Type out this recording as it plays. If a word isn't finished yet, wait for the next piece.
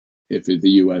if the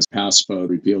U.S. PASPA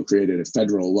repeal created a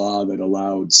federal law that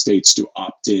allowed states to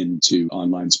opt in to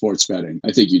online sports betting,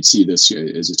 I think you'd see this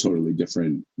as a totally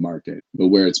different market. But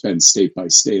where it's been state by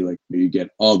state, like you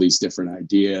get all these different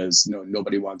ideas.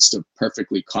 Nobody wants to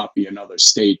perfectly copy another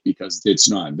state because it's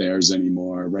not theirs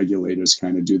anymore. Regulators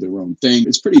kind of do their own thing.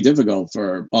 It's pretty difficult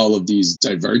for all of these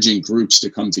diverging groups to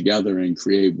come together and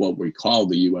create what we call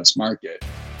the U.S. market.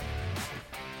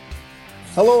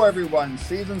 Hello, everyone.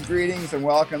 Season's greetings and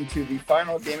welcome to the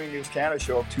final Gaming News Canada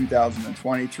show of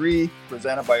 2023,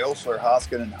 presented by Osler,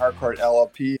 Hoskin and Harcourt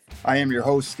LLP. I am your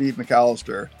host, Steve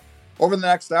McAllister. Over the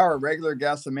next hour, regular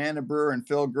guests Amanda Brewer and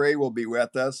Phil Gray will be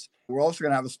with us. We're also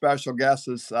going to have a special guest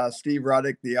as Steve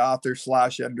Ruddick, the author /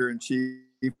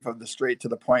 editor-in-chief of the Straight to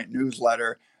the Point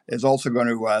newsletter, is also going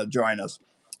to join us.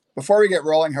 Before we get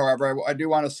rolling, however, I do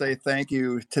want to say thank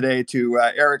you today to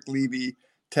Eric Levy,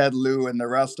 Ted Liu, and the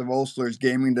rest of Osler's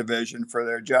gaming division for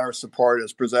their generous support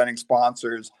as presenting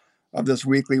sponsors of this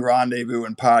weekly rendezvous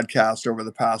and podcast over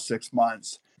the past 6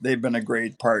 months. They've been a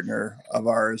great partner of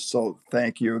ours, so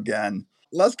thank you again.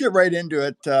 Let's get right into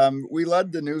it. We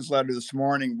led the newsletter this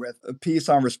morning with a piece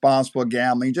on responsible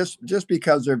gambling, just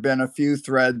because there have been a few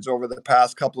threads over the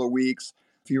past couple of weeks.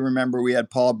 If you remember, we had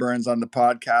Paul Burns on the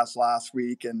podcast last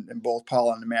week, and both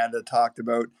Paul and Amanda talked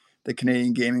about the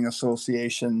Canadian Gaming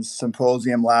Association's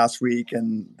symposium last week,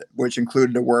 and which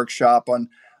included a workshop on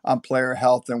player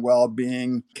health and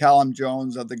well-being. Callum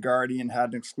Jones of The Guardian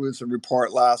had an exclusive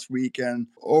report last weekend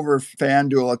over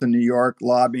FanDuel at the New York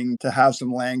lobbying to have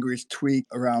some language tweaked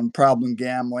around problem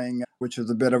gambling, which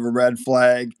was a bit of a red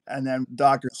flag. And then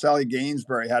Dr. Sally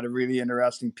Gainsbury had a really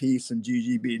interesting piece in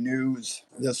GGB News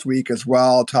this week as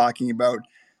well, talking about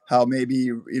how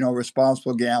maybe,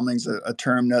 responsible gambling is a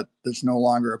term that's no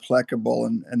longer applicable,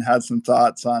 and had some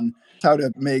thoughts on how to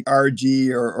make RG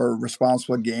or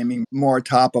responsible gaming more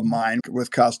top of mind with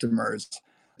customers.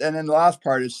 And then the last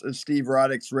part is Steve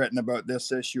Ruddick's written about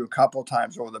this issue a couple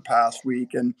times over the past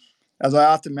week. And as I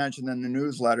often mention in the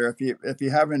newsletter, if you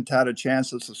haven't had a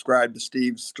chance to subscribe to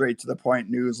Steve's Straight to the Point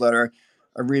newsletter,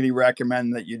 I really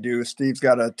recommend that you do. Steve's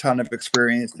got a ton of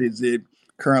experience. He's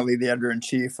currently the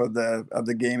editor-in-chief of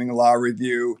the Gaming Law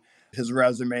Review. His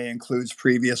resume includes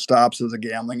previous stops as a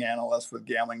gambling analyst with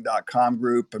Gambling.com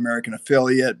Group, American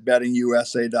Affiliate,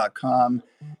 BettingUSA.com,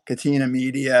 Catena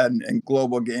Media, and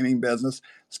Global Gaming Business.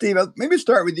 Steve, maybe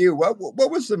start with you. What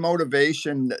was the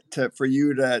motivation for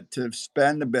you to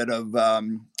spend a bit of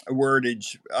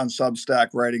wordage on Substack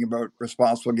writing about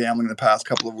responsible gambling in the past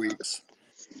couple of weeks?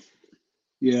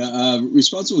 Yeah,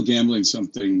 responsible gambling is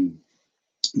something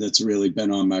that's really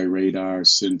been on my radar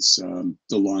since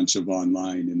the launch of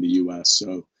online in the US.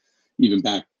 So even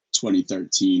back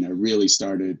 2013, I really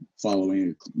started following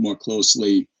it more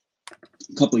closely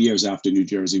a couple of years after New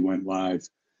Jersey went live,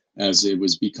 as it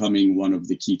was becoming one of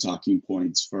the key talking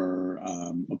points for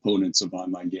opponents of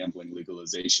online gambling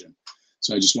legalization.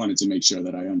 So I just wanted to make sure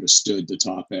that I understood the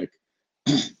topic,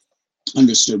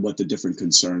 understood what the different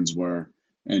concerns were.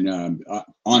 And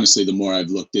honestly, the more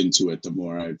I've looked into it, the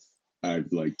more I've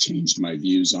changed my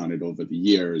views on it over the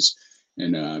years.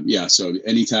 And so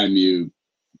anytime if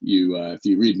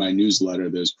you read my newsletter,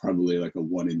 there's probably like a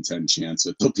 1 in 10 chance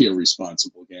that there'll be a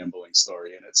responsible gambling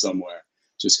story in it somewhere,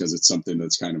 just because it's something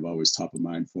that's kind of always top of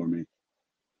mind for me.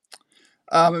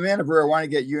 Amanda Brewer, I want to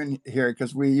get you in here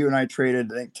because you and I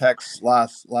traded, I think, texts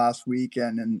last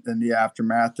weekend in the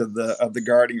aftermath of the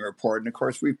Guardian report. And of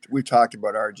course, we've talked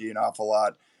about RG an awful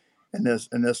lot in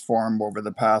this forum over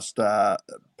the past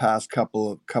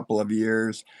couple of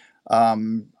years. Part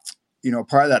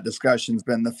of that discussion has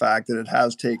been the fact that it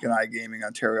has taken iGaming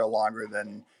Ontario longer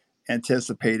than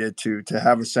anticipated to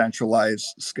have a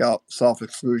centralized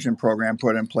self-exclusion program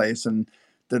put in place, and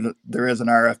there is an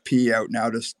RFP out now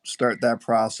to start that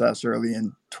process early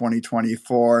in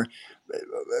 2024.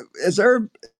 Is there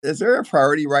a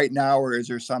priority right now, or is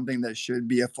there something that should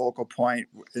be a focal point,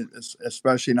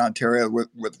 especially in Ontario,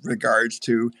 with regards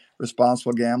to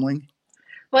responsible gambling?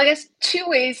 Well, I guess two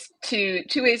ways to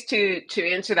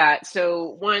answer that.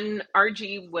 So one,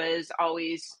 RG was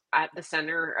always at the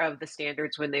center of the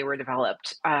standards when they were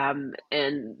developed, and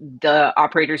the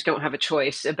operators don't have a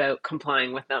choice about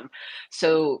complying with them.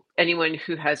 So anyone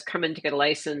who has come in to get a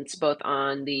license, both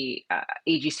on the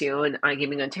AGCO and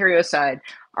iGaming Ontario side,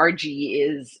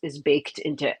 RG is baked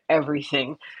into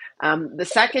everything. The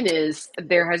second is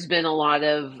there has been a lot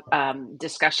of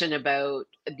discussion about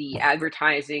the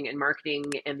advertising and marketing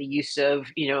and the use of,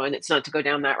 and it's not to go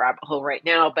down that rabbit hole right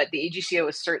now, but the AGCO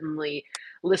is certainly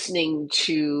listening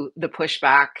to the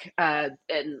pushback and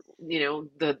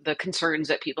the concerns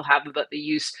that people have about the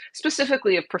use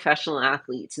specifically of professional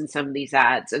athletes in some of these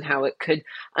ads and how it could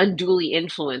unduly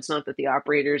influence, not that the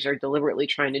operators are deliberately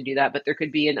trying to do that, but there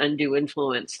could be an undue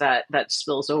influence that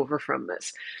spills over from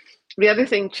this. The other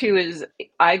thing too is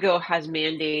IGO has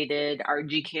mandated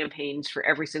RG campaigns for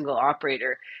every single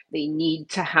operator. They need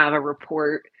to have a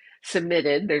report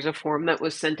submitted. There's a form that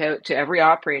was sent out to every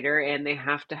operator and they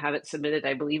have to have it submitted.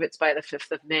 I believe it's by the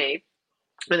 5th of May.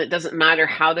 And it doesn't matter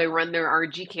how they run their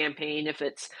RG campaign, if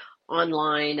it's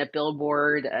online, a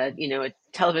billboard, a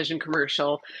television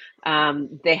commercial,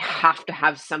 they have to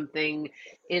have something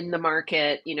in the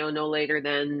market, no later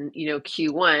than,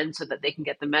 Q1 so that they can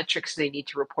get the metrics they need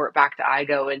to report back to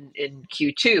IGO in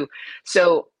Q2.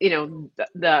 So,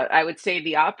 I would say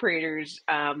the operators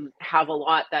have a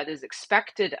lot that is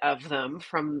expected of them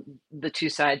from the two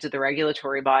sides of the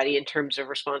regulatory body in terms of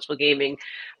responsible gaming.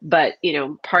 But,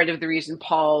 part of the reason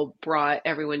Paul brought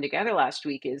everyone together last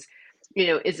week is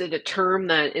it a term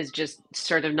that is just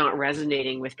sort of not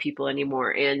resonating with people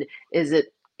anymore? And is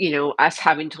it, us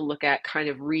having to look at kind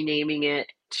of renaming it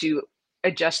to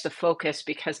adjust the focus,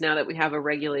 because now that we have a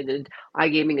regulated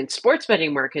iGaming and sports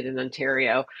betting market in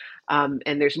Ontario,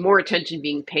 and there's more attention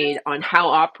being paid on how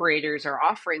operators are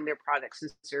offering their products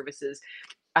and services,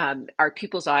 are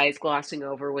people's eyes glossing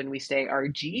over when we say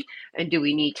RG, and do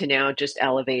we need to now just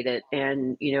elevate it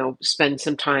and spend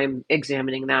some time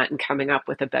examining that and coming up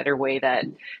with a better way that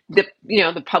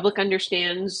the public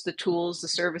understands the tools, the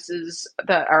services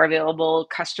that are available,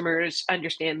 customers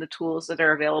understand the tools that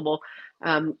are available,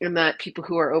 and that people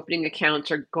who are opening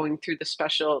accounts are going through the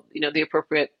special, the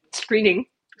appropriate screening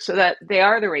so that they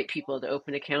are the right people to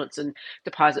open accounts and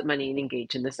deposit money and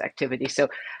engage in this activity. So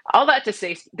all that to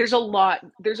say, there's a lot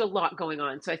going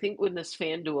on. So I think when this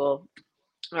FanDuel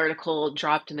article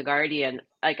dropped in the Guardian,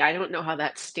 I don't know how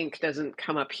that stink doesn't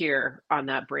come up here on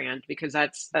that brand, because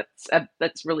that's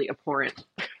really abhorrent,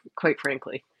 quite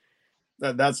frankly.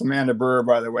 That's Amanda Burr,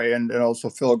 by the way, and also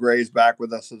Phil Gray's back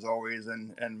with us as always,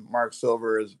 and Mark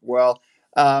Silver as well.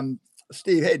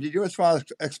 Steve, hey, did you just want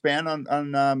to expand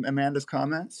on Amanda's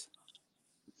comments?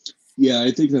 Yeah,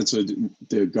 I think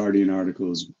the Guardian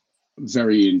article is a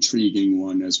very intriguing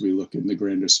one as we look in the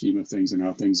grander scheme of things and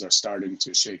how things are starting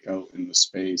to shake out in the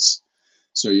space.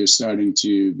 So you're starting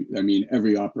to,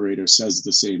 every operator says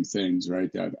the same things,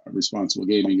 right? That responsible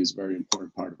gaming is a very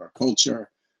important part of our culture.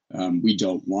 We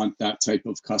don't want that type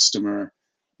of customer,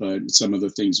 but some of the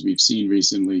things we've seen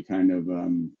recently kind of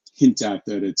hint at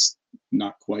that it's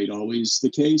not quite always the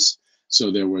case.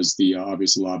 So there was the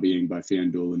obvious lobbying by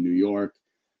FanDuel in New York.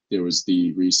 There was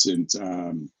the recent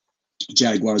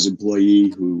Jaguars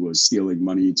employee who was stealing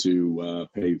money to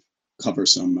cover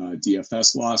some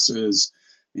DFS losses.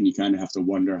 And you kind of have to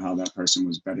wonder how that person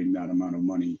was betting that amount of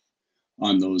money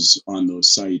on those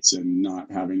sites and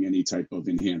not having any type of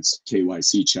enhanced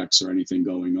KYC checks or anything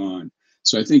going on.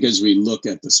 So I think as we look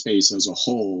at the space as a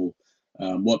whole,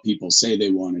 what people say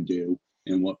they want to do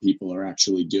and what people are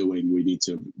actually doing, we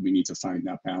need to find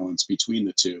that balance between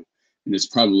the two. And it's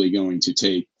probably going to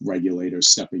take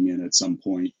regulators stepping in at some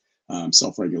point.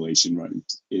 Self-regulation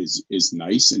is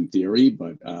nice in theory,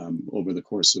 but over the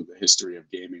course of the history of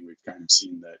gaming, we've kind of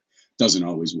seen that doesn't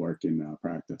always work in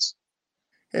practice.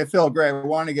 Hey, Phil Gray, I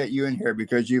want to get you in here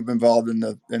because you've been involved in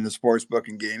the sports book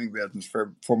and gaming business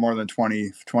for more than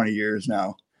 20 years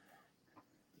now.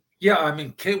 Yeah,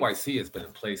 KYC has been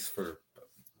in place for,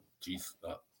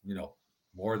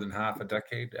 more than half a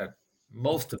decade at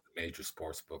most of the major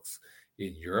sports books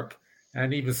in Europe,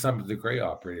 and even some of the gray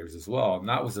operators as well. And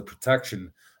that was a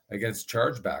protection against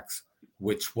chargebacks,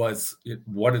 which was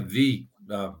one of the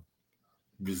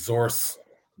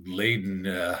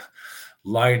resource-laden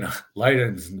line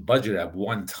items in the budget at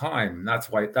one time. And that's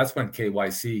when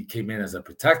KYC came in as a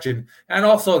protection, and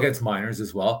also against minors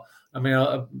as well.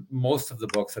 Most of the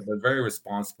books have been very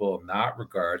responsible in that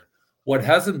regard. What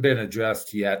hasn't been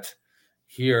addressed yet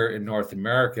here in North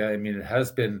America, it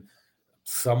has been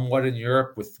somewhat in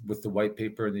Europe with the white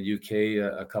paper in the UK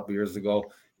a couple years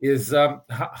ago, is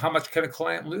how much can a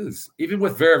client lose, even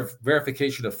with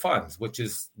verification of funds, which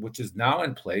is now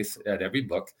in place at every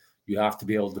book. You have to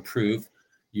be able to prove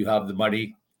you have the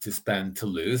money to spend to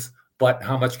lose, but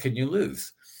how much can you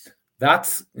lose?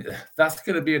 That's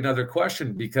going to be another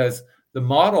question, because the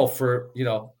model for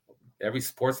every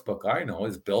sports book I know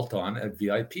is built on a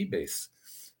VIP base.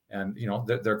 And,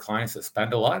 they're clients that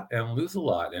spend a lot and lose a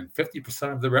lot. And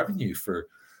 50% of the revenue for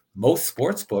most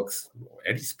sports books,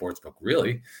 any sports book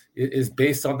really, is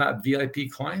based on that VIP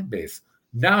client base.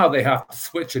 Now they have to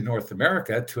switch in North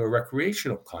America to a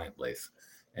recreational client base.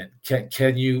 And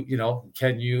can you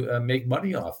make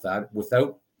money off that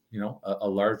without a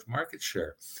large market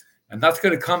share? And that's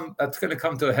going to come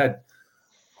to a head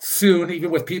soon,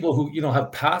 even with people who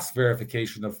have passed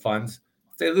verification of funds.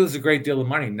 If they lose a great deal of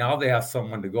money, now they have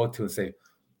someone to go to and say,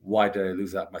 why did I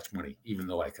lose that much money, even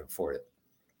though I can afford it?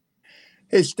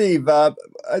 Hey, Steve, I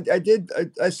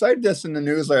cited this in the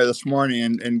newsletter this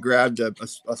morning and grabbed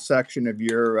a section of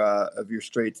your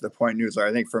straight to the point newsletter,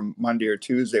 I think from Monday or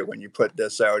Tuesday when you put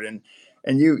this out. And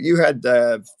you had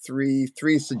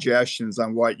three suggestions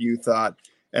on what you thought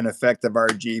an effective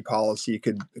RG policy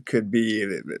could be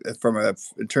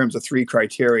in terms of three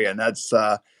criteria. And that's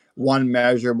one,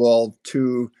 measurable;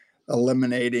 two,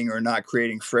 eliminating or not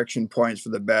creating friction points for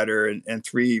the better, and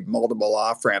three, multiple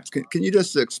off ramps. Can you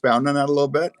just expound on that a little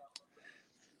bit?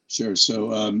 Sure.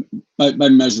 So by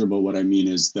measurable, what I mean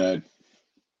is that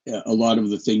a lot of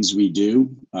the things we do,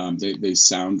 they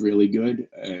sound really good.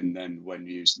 And then when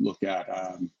you look at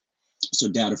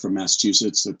data from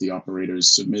Massachusetts that the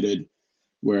operators submitted,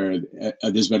 where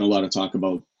there's been a lot of talk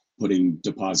about putting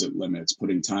deposit limits,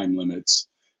 putting time limits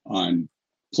on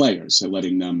players, so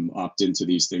letting them opt into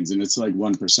these things. And it's like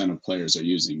 1% of players are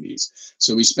using these.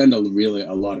 So we spend a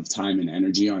lot of time and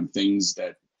energy on things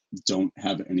that don't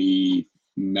have any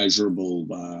measurable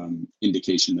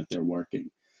indication that they're working.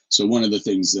 So one of the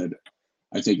things that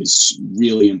I think is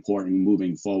really important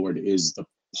moving forward is the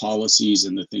policies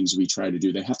and the things we try to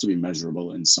do. They have to be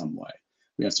measurable in some way.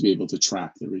 We have to be able to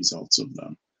track the results of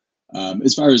them.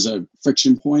 As far as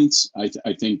friction points, I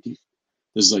think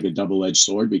this is like a double-edged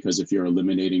sword, because if you're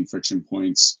eliminating friction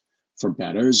points for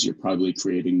bettors, you're probably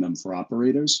creating them for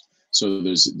operators. So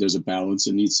there's a balance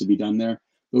that needs to be done there.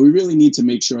 But we really need to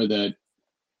make sure that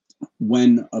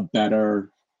when a bettor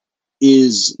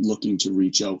is looking to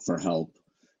reach out for help,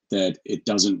 that it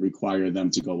doesn't require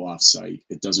them to go off-site.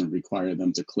 It doesn't require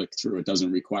them to click through. It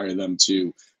doesn't require them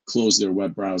to close their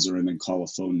web browser and then call a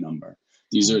phone number.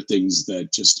 These are things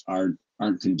that just aren't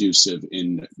conducive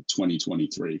in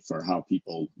 2023 for how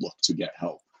people look to get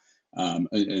help.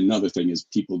 Another thing is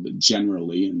people that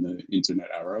generally in the internet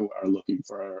era are looking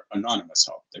for anonymous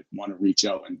help. They want to reach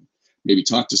out and maybe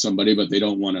talk to somebody, but they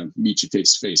don't want to meet you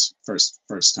face to face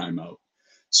first time out.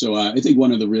 So I think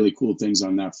one of the really cool things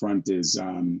on that front is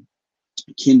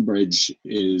Kinbridge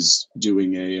is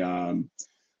doing a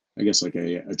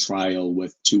trial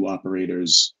with two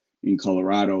operators in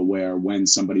Colorado, where when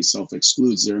somebody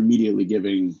self-excludes, they're immediately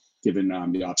given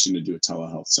the option to do a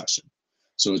telehealth session.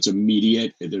 So it's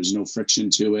immediate. There's no friction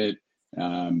to it.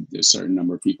 There's a certain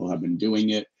number of people have been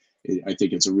doing it. I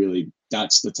think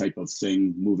that's the type of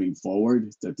thing moving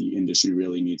forward that the industry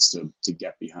really needs to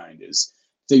get behind, is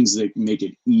things that make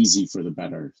it easy for the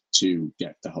bettor to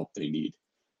get the help they need.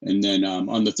 And then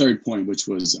on the third point, which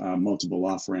was multiple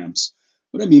off ramps,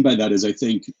 what I mean by that is I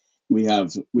think we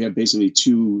have basically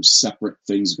two separate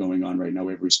things going on right now.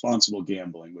 We have responsible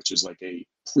gambling, which is like a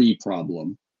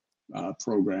pre-problem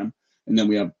program. And then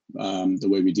we have the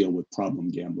way we deal with problem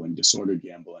gambling, disordered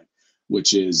gambling,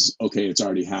 which is, okay, it's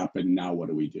already happened. Now what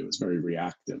do we do? It's very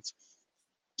reactive.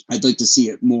 I'd like to see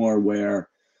it more where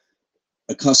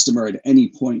a customer at any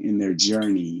point in their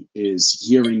journey is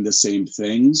hearing the same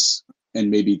things and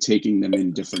maybe taking them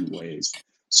in different ways.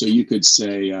 So you could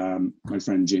say, my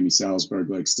friend Jamie Salzberg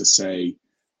likes to say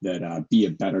that be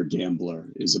a better gambler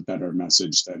is a better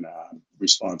message than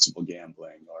responsible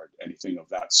gambling or anything of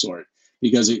that sort,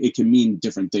 because it can mean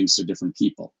different things to different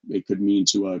people. It could mean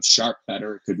to a sharp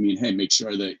bettor, it could mean, hey, make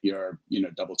sure that you're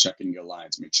double checking your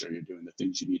lines, make sure you're doing the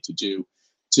things you need to do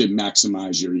to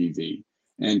maximize your EV.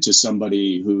 And to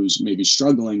somebody who's maybe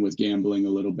struggling with gambling a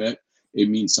little bit, it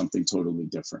means something totally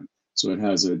different. So it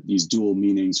has these dual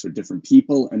meanings for different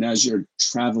people. And as you're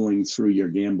traveling through your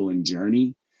gambling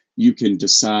journey, you can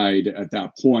decide at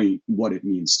that point what it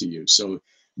means to you. So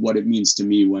what it means to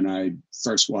me when I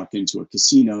first walk into a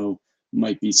casino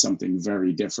might be something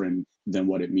very different than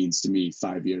what it means to me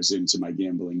 5 years into my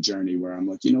gambling journey, where I'm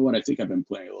like, you know what, I think I've been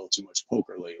playing a little too much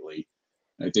poker lately.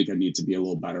 I think I need to be a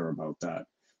little better about that.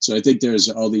 So I think there's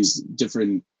all these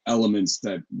different elements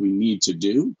that we need to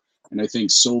do. And I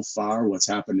think so far what's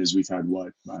happened is we've had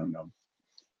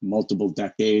multiple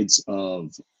decades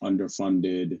of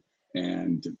underfunded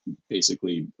and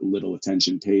basically little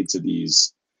attention paid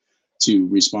to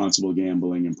responsible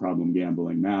gambling and problem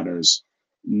gambling matters.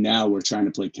 Now we're trying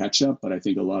to play catch up, but I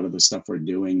think a lot of the stuff we're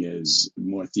doing is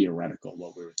more theoretical,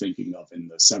 what we were thinking of in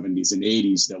the 70s and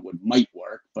 80s that might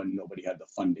work, but nobody had the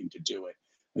funding to do it.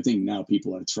 I think now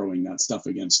people are throwing that stuff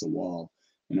against the wall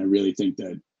And I really think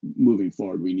that moving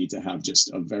forward, we need to have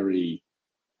just a very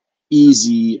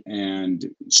easy and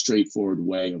straightforward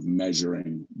way of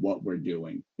measuring what we're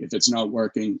doing. If it's not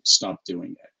working, stop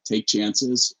doing it. Take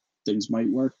chances. Things might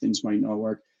work, things might not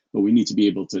work, but we need to be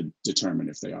able to determine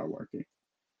if they are working.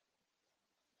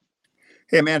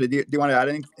 Hey, Amanda, do you want to add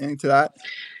anything to that?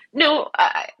 No,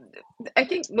 I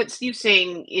think what Steve's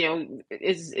saying,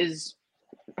 is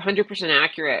 100%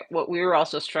 accurate. What we were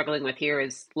also struggling with here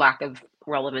is lack of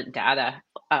relevant data,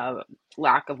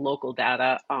 lack of local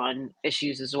data on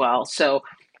issues as well. So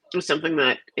it was something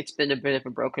that it's been a bit of a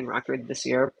broken record this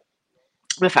year.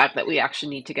 The fact that we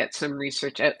actually need to get some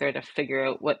research out there to figure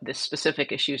out what the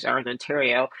specific issues are in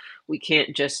Ontario. We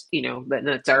can't just,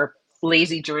 that's our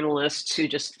lazy journalists who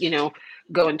just,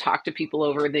 go and talk to people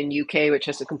over in the UK, which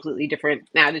has a completely different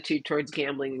attitude towards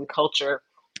gambling and culture,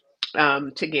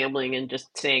 to gambling, and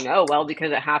just saying, oh, well,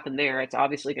 because it happened there, it's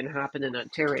obviously going to happen in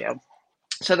Ontario.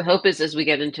 So the hope is as we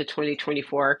get into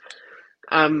 2024,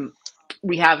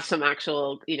 we have some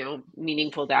actual,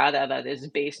 meaningful data that is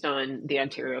based on the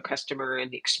Ontario customer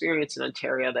and the experience in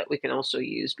Ontario that we can also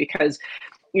use. Because,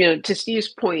 to Steve's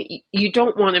point, you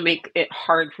don't want to make it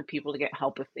hard for people to get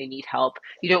help if they need help.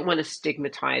 You don't want to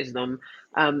stigmatize them.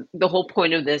 The whole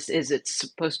point of this is it's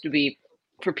supposed to be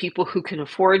for people who can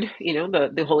afford,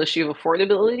 the whole issue of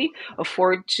affordability,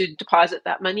 afford to deposit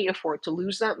that money, afford to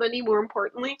lose that money, more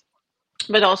importantly,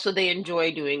 but also they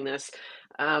enjoy doing this.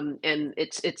 And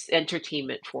it's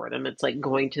entertainment for them. It's like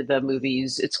going to the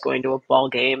movies, it's going to a ball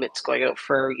game, it's going out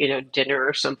for, dinner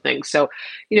or something. So,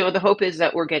 the hope is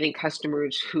that we're getting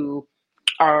customers who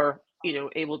are,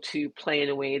 able to play in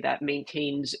a way that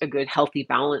maintains a good, healthy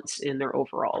balance in their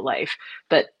overall life.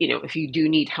 But, if you do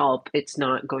need help, it's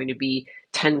not going to be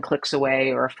 10 clicks away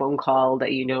or a phone call that,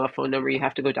 a phone number you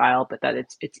have to go dial, but that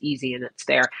it's easy and it's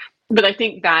there. But I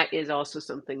think that is also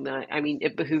something that,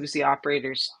 it behooves the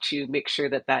operators to make sure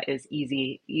that that is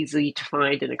easy to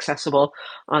find and accessible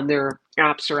on their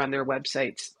apps or on their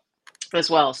websites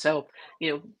as well. So,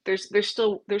 there's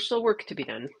still work to be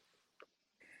done.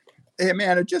 Hey,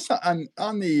 Amanda, just on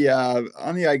the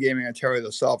iGaming Ontario,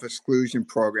 the self-exclusion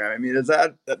program. Is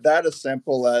that as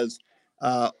simple as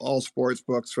all sports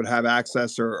books would have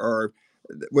access or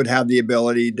would have the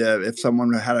ability to, if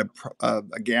someone had a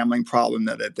gambling problem,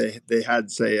 that if they had,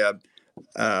 say,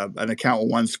 an account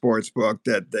with one sports book,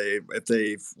 that if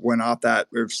they went off that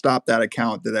or stopped that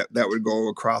account, that would go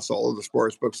across all of the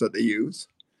sports books that they use?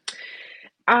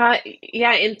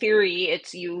 Yeah, in theory,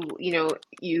 it's you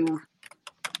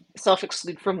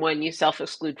self-exclude from one, you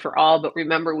self-exclude for all. But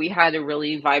remember, we had a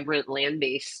really vibrant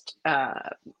land-based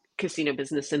casino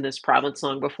business in this province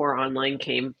long before online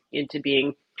came into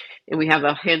being. And we have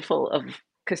a handful of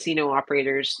casino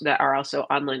operators that are also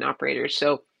online operators.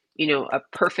 So, a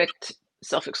perfect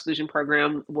self-exclusion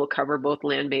program will cover both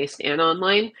land-based and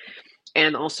online,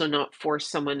 and also not force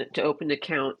someone to open an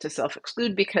account to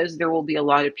self-exclude, because there will be a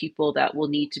lot of people that will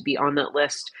need to be on that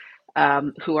list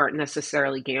who aren't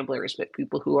necessarily gamblers, but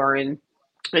people who are in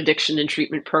addiction and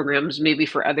treatment programs, maybe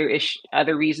for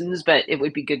other reasons, but it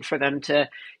would be good for them to,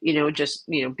 just,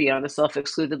 be on a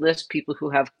self-excluded list, people who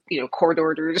have, court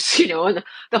orders, and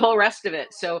the whole rest of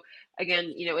it. So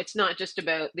again, it's not just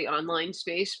about the online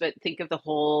space, but think of the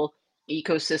whole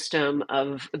ecosystem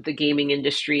of the gaming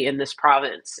industry in this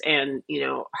province, and,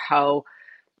 how,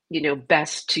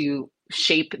 best to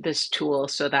shape this tool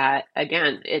so that,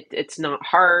 again, it's not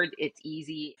hard, it's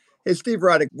easy. Hey, Steve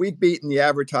Ruddock, we've beaten the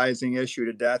advertising issue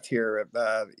to death here,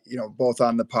 both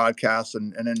on the podcast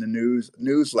and in the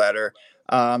newsletter.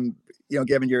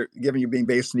 Given you being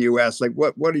based in the U.S., like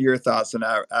what are your thoughts on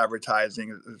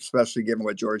advertising, especially given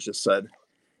what George just said?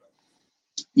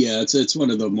 Yeah, it's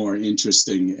one of the more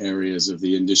interesting areas of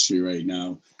the industry right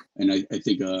now. And I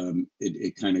think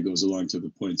it kind of goes along to the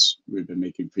points we've been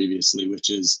making previously, which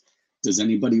is, does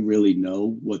anybody really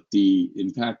know what the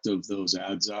impact of those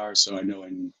ads are? So I know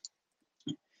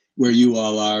where you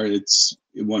all are, it's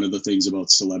one of the things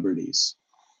about celebrities.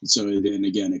 So, and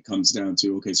again, it comes down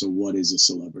to, okay, so what is a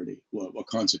celebrity? What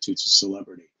constitutes a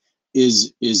celebrity?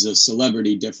 Is a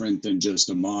celebrity different than just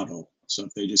a model? So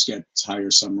if they just hire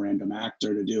some random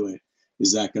actor to do it,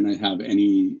 is that going to have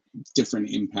any different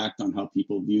impact on how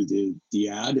people view the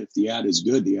ad? If the ad is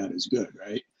good, the ad is good,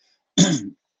 right?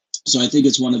 So I think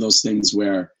it's one of those things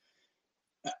where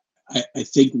I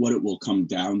think what it will come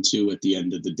down to at the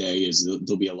end of the day is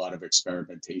there'll be a lot of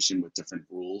experimentation with different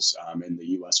rules. And the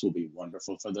US will be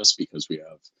wonderful for this, because we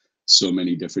have so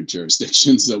many different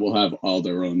jurisdictions that will have all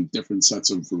their own different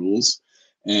sets of rules.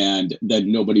 And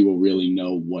then nobody will really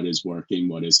know what is working,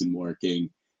 what isn't working.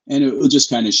 And it will just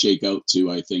kind of shake out to,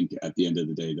 I think, at the end of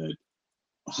the day, that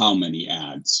how many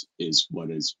ads is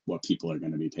what people are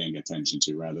going to be paying attention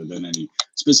to, rather than any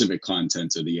specific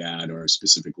content of the ad or a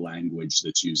specific language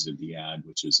that's used in the ad,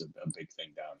 which is a big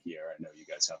thing down here. I know you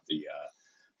guys have the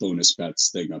bonus bets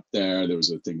thing up there. There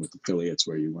was a thing with affiliates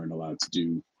where you weren't allowed to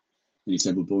do any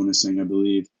type of bonusing, I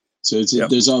believe. So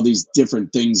there's all these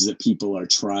different things that people are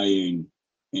trying,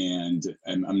 and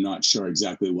I'm not sure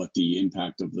exactly what the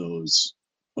impact of those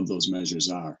measures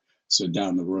are. So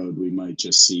down the road, we might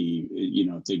just see,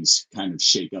 things kind of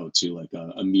shake out to like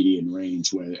a median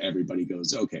range where everybody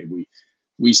goes, okay,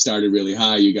 we started really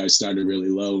high, you guys started really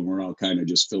low, and we're all kind of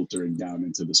just filtering down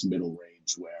into this middle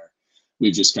range where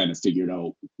we've just kind of figured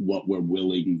out what we're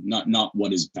willing, not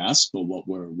what is best, but what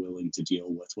we're willing to deal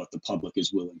with, what the public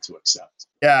is willing to accept.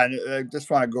 Yeah, and I just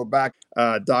want to go back.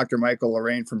 Dr. Michael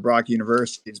Lorraine from Brock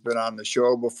University has been on the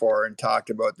show before and talked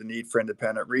about the need for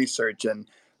independent research. And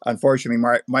unfortunately,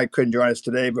 Mike couldn't join us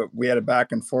today, but we had a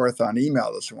back and forth on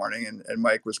email this morning, and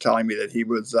Mike was telling me that he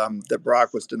was that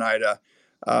Brock was denied a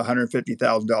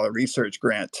 $150,000 research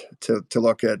grant to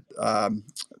look at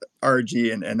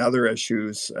RG and other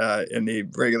issues in the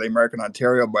regulated market in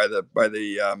Ontario by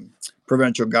the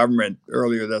provincial government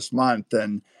earlier this month.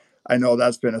 And I know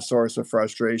that's been a source of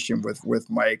frustration with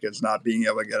Mike, is not being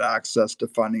able to get access to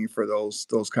funding for those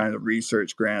kind of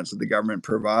research grants that the government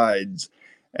provides.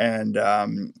 And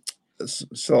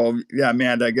so, yeah,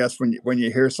 Amanda, I guess when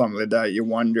you hear something like that, you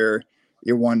wonder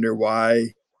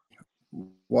why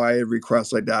a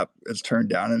request like that is turned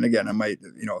down. And again,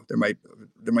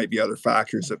 there might be other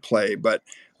factors at play, but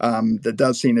that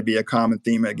does seem to be a common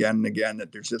theme again and again,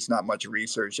 that there's just not much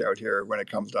research out here when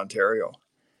it comes to Ontario.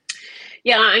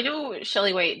 Yeah, I know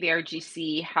Shelley White, the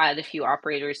RGC, had a few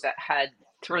operators that had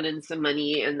thrown in some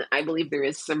money, and I believe there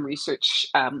is some research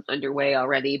underway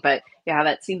already. But yeah,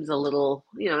 that seems a little,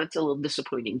 it's a little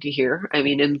disappointing to hear. I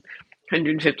mean, in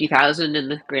 150,000 in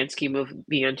the grand scheme of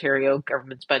the Ontario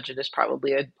government's budget is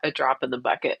probably a drop in the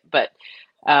bucket. But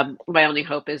my only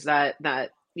hope is that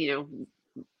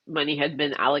money had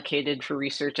been allocated for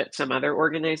research at some other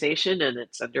organization and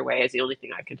it's underway, is the only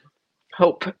thing I can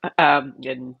hope.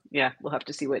 And yeah, we'll have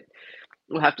to see what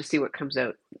comes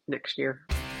out next year.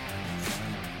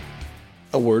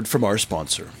 A word from our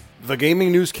sponsor. The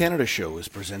Gaming News Canada show is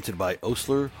presented by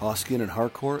Osler, Hoskin &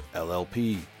 Harcourt,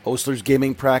 LLP. Osler's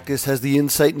gaming practice has the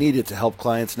insight needed to help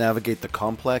clients navigate the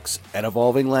complex and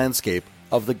evolving landscape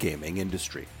of the gaming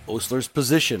industry. Osler's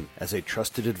position as a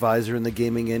trusted advisor in the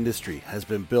gaming industry has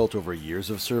been built over years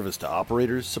of service to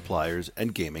operators, suppliers,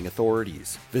 and gaming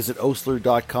authorities. Visit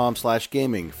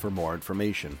osler.com/gaming for more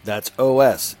information. That's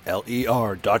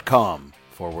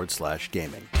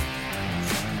osler.com/gaming.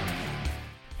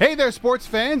 Hey there, sports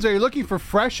fans. Are you looking for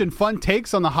fresh and fun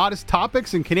takes on the hottest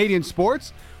topics in Canadian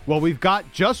sports? Well, we've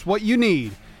got just what you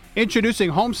need. Introducing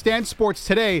Homestand Sports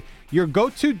Today, your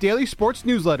go-to daily sports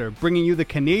newsletter, bringing you the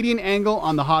Canadian angle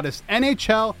on the hottest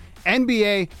NHL,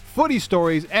 NBA, footy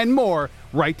stories, and more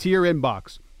right to your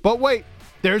inbox. But wait,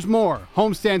 there's more.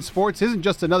 Homestand Sports isn't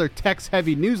just another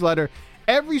text-heavy newsletter.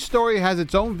 Every story has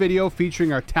its own video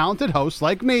featuring our talented hosts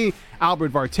like me,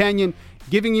 Albert Vartanian,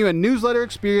 giving you a newsletter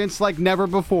experience like never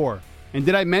before. And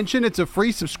did I mention it's a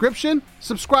free subscription?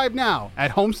 Subscribe now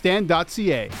at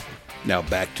homestand.ca. Now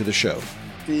back to the show.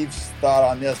 Steve's thought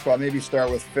on this, but maybe start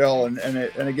with Phil. And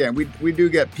again, we do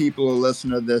get people who listen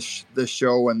to this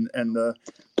show and the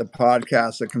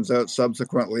podcast that comes out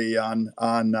subsequently on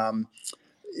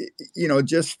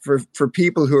just for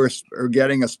people who are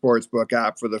getting a sportsbook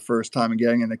app for the first time and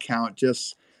getting an account,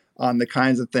 just on the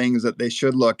kinds of things that they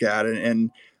should look at.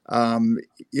 And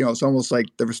it's almost like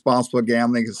the responsible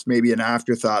gambling is maybe an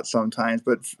afterthought sometimes.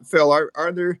 But Phil,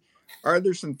 are there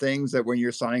some things that when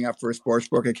you're signing up for a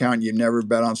sportsbook account, you've never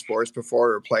bet on sports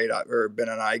before or played or been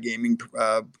an iGaming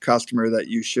customer that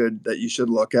you should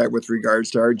look at with regards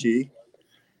to RG?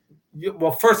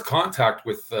 Well, first contact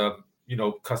with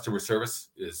customer service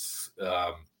is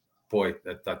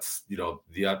that's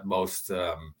the utmost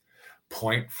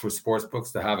point for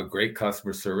sportsbooks, to have a great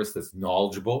customer service that's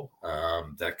knowledgeable,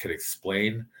 that could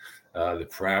explain the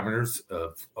parameters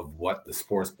of what the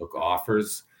sportsbook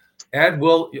offers, and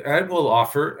will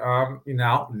offer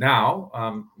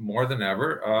now more than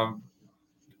ever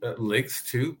links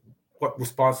to what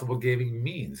responsible gaming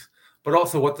means, but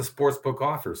also what the sportsbook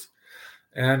offers.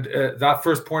 And that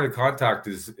first point of contact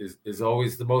is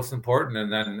always the most important.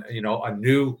 And then a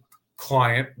new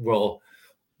client will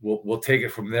take it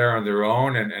from there on their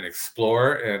own and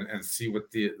explore and see what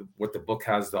the book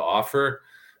has to offer.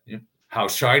 How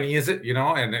shiny is it?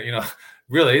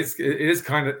 Really it is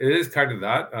kind of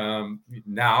that.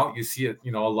 Now you see it, a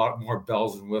lot more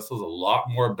bells and whistles, a lot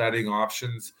more betting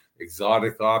options,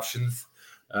 exotic options.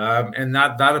 and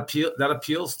that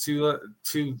appeals to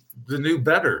the new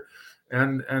bettor,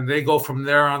 and they go from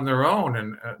there on their own,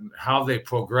 and how they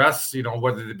progress.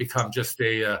 Whether they become just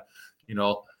a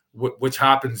which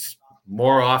happens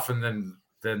more often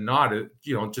than not.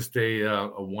 Just a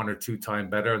 1 or 2 time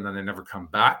bettor, and then they never come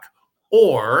back,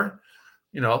 or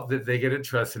they get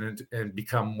interested in and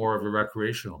become more of a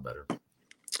recreational bettor.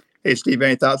 Hey, Steve,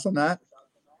 any thoughts on that?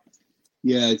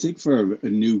 Yeah, I think for a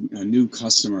new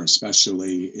customer,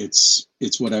 especially, it's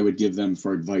what I would give them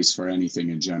for advice for anything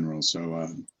in general. So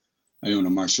I own a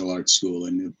martial arts school,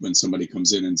 and when somebody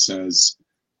comes in and says,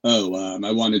 "Oh,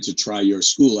 I wanted to try your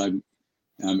school. I've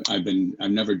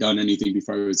never done anything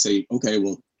before," I would say, "Okay,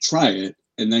 well, try it,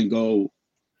 and then go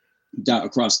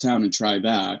across town and try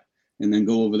that, and then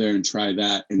go over there and try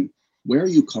that. And where are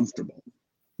you comfortable?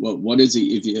 What is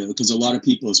it? Because a lot of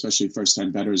people, especially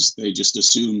first-time bettors, they just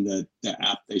assume that the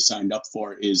app they signed up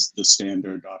for is the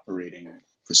standard operating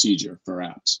procedure for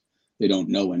apps. They don't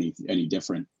know any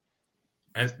different.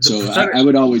 And so I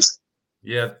would always,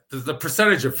 the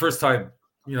percentage of first-time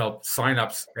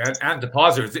signups and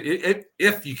depositors,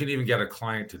 if you can even get a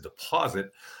client to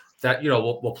deposit, that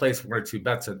will place 1 or 2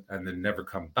 bets and then never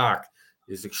come back,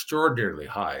 is extraordinarily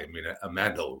high. I mean,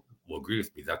 Amanda will agree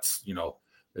with me. That's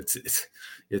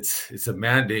it's a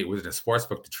mandate within a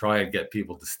sportsbook to try and get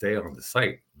people to stay on the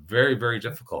site. Very, very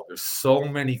difficult. There's so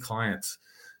many clients.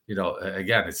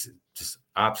 Again, it's just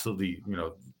absolutely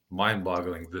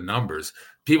mind-boggling, the numbers.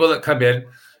 People that come in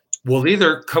will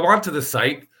either come onto the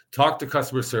site, talk to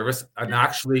customer service, and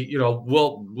actually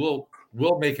will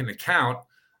make an account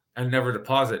and never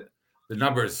deposit. The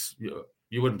numbers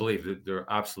you wouldn't believe that they're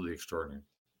absolutely extraordinary.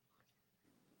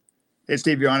 Hey,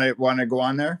 Steve, you want to go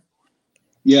on there?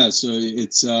 Yeah, so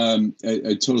it's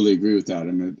I totally agree with that.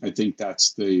 I mean, I think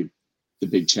that's the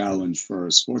big challenge for a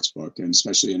sportsbook, and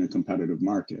especially in a competitive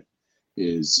market,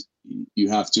 is you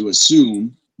have to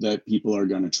assume that people are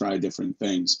going to try different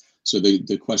things. So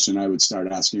the question I would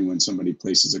start asking when somebody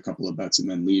places a couple of bets and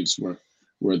then leaves,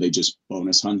 were they just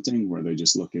bonus hunting? Were they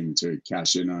just looking to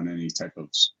cash in on any type of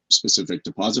specific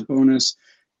deposit bonus?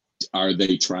 Are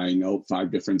they trying out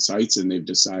 5 different sites and they've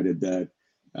decided that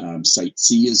site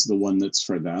C is the one that's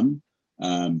for them?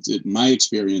 My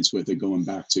experience with it, going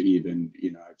back to even,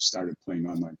 I've started playing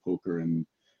online poker in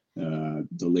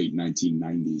the late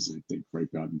 1990s, I think, right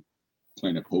on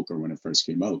Planet Poker when it first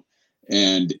came out.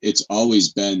 And it's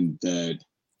always been that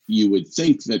you would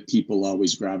think that people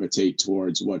always gravitate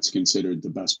towards what's considered the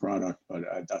best product, but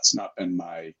that's not been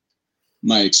my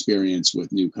experience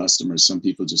with new customers. Some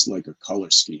people just like a color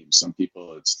scheme. Some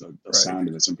people it's the right. sound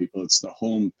of it. Some people it's the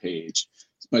home page.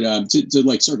 But to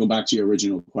like circle back to your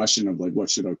original question of like, what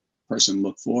should a person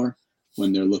look for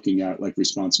when they're looking at like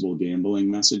responsible gambling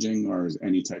messaging or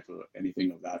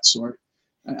anything of that sort?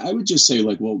 I would just say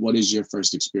like, well, what is your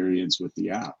first experience with the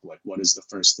app? Like, what is the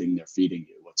first thing they're feeding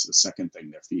you? What's the second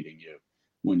thing they're feeding you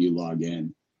when you log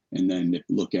in? And then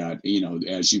look at,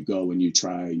 as you go and you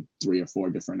try 3 or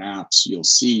 4 different apps, you'll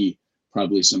see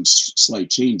probably some slight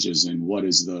changes in what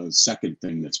is the second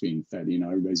thing that's being fed.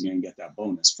 Everybody's going to get that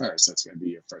bonus first. That's going to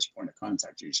be your first point of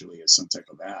contact, usually, is some type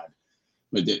of ad.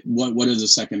 But what are the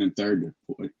second and third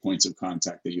points of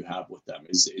contact that you have with them?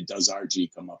 Does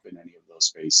RG come up in any of those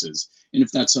spaces? And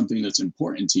if that's something that's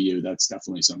important to you, that's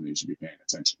definitely something you should be paying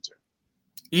attention to.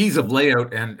 Ease of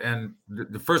layout and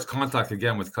the first contact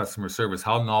again with customer service.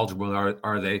 How knowledgeable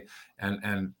are they?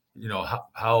 And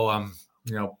how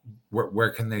where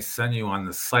can they send you on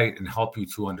the site and help you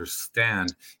to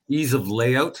understand? Ease of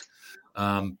layout.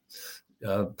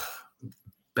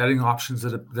 Betting options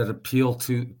that appeal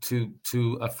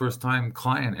to a first-time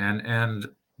client and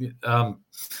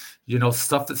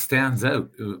stuff that stands out.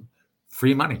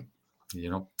 Free money,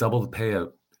 double the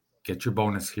payout, get your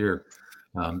bonus here,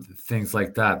 things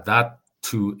like that. That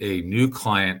to a new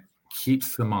client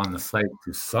keeps them on the site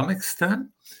to some extent.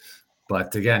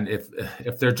 But again,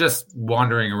 if they're just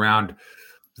wandering around,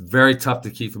 very tough to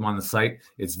keep them on the site.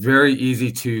 It's very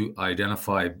easy to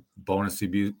identify bonus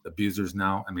abusers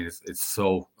now. I mean, it's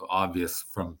so obvious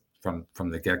from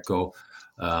the get-go.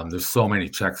 There's so many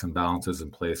checks and balances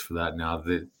in place for that now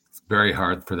that it's very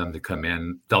hard for them to come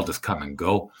in. They'll just come and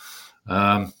go.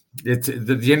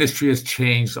 The industry has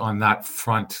changed on that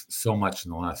front so much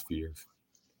in the last few years.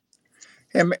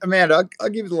 Hey, Amanda, I'll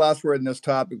give you the last word in this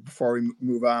topic before we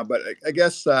move on. But I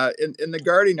guess in the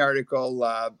Guardian article,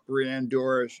 Brianne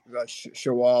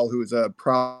Dora-Shawal, who's a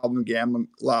problem gambling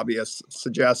lobbyist,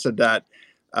 suggested that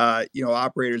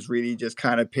operators really just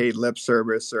kind of paid lip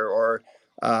service or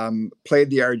played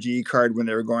the RG card when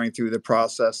they were going through the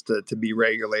process to be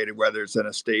regulated, whether it's in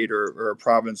a state or a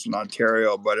province in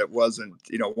Ontario. But it wasn't,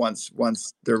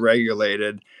 once they're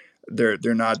regulated,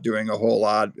 they're not doing a whole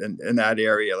lot in that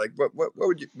area. Like, what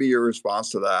would be your response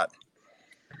to that?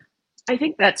 I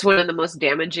think that's one of the most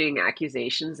damaging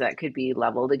accusations that could be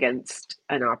leveled against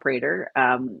an operator.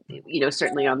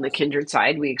 Certainly on the Kindred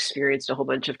side, we experienced a whole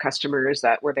bunch of customers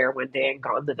that were there one day and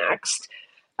gone the next.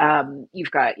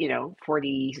 You've got,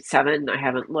 47, I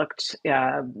haven't looked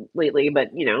lately,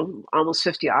 but, almost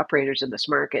 50 operators in this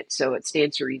market. So it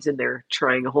stands to reason they're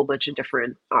trying a whole bunch of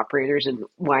different operators, and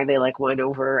why they like one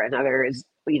over another is,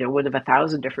 one of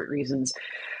 1,000 different reasons.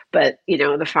 But,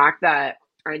 the fact that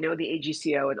I know the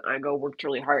AGCO and IGO worked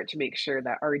really hard to make sure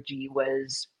that RG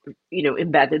was,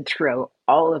 embedded throughout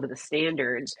all of the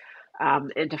standards.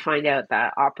 And to find out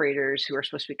that operators who are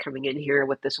supposed to be coming in here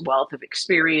with this wealth of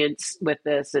experience with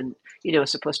this and,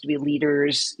 supposed to be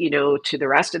leaders, to the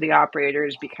rest of the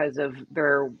operators because of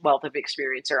their wealth of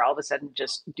experience are all of a sudden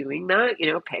just doing that,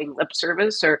 paying lip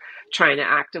service or trying to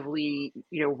actively,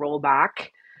 roll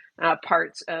back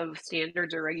parts of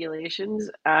standards or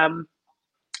regulations.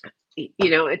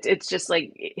 It's just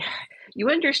like, you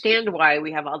understand why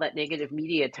we have all that negative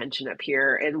media attention up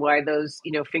here and why those,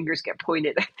 fingers get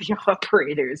pointed at the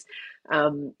operators.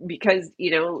 Because,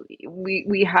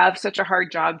 we have such a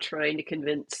hard job trying to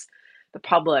convince the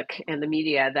public and the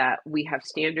media that we have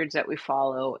standards that we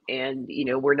follow and,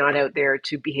 we're not out there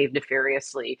to behave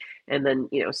nefariously. And then,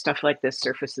 stuff like this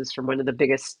surfaces from one of the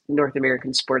biggest North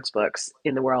American sports books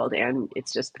in the world. And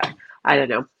it's just, I don't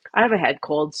know. I have a head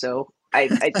cold, so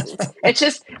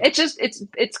it's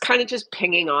kind of just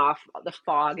pinging off the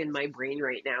fog in my brain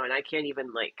right now, and I can't even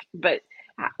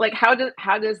how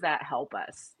does that help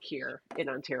us here in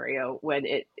Ontario when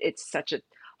it's such a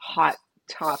hot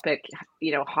topic,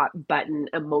 hot button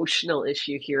emotional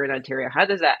issue here in Ontario? How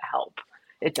does that help?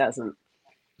 It doesn't.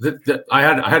 I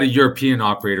had a European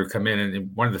operator come in,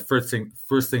 and one of the first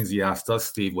things he asked us,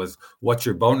 Steve, was, "What's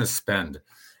your bonus spend?"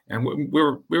 And we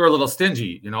were a little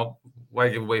stingy, why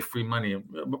give away free money?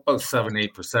 About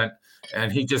 7-8%.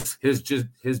 And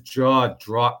his jaw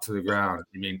dropped to the ground.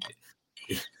 I mean,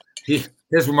 his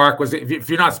remark was, if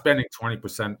you're not spending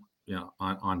 20%,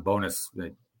 on bonus,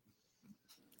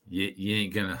 you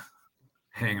ain't gonna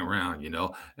hang around,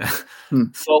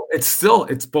 So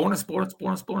it's bonus.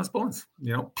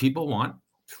 People want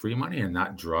free money, and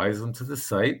that drives them to the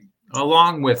site,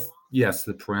 along with, yes,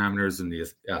 the parameters and the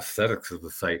aesthetics of the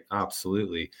site,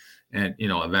 absolutely, and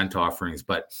event offerings,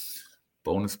 but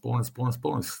bonus.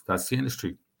 That's the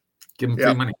industry. Give them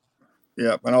free money.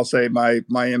 Yeah, and I'll say my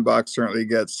inbox certainly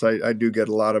gets. I do get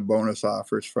a lot of bonus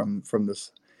offers from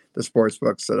the sports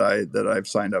books that I've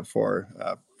signed up for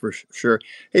sure.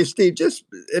 Hey, Steve, just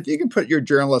if you can put your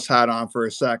journalist hat on for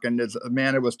a second, as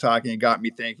Amanda was talking, it got me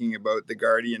thinking about the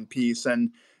Guardian piece.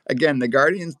 And again, the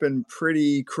Guardian's been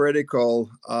pretty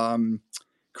critical of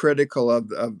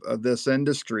this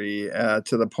industry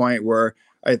to the point where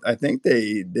I think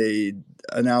they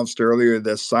announced earlier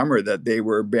this summer that they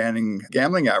were banning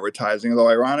gambling advertising. Although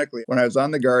ironically, when I was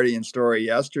on the Guardian story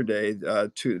yesterday,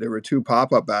 there were 2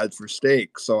 pop-up ads for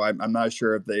steak. So I'm not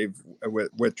sure if they've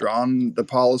withdrawn the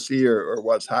policy or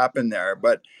what's happened there.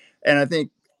 And I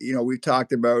think, we've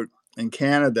talked about in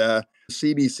Canada,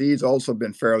 CBC has also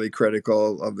been fairly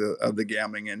critical of the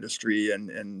gambling industry,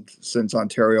 and since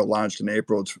Ontario launched in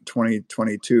April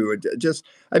 2022,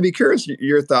 I'd be curious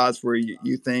your thoughts where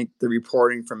you think the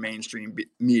reporting from mainstream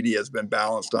media has been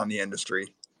balanced on the industry.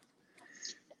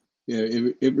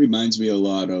 Yeah, it reminds me a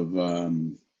lot of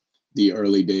the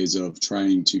early days of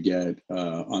trying to get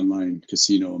online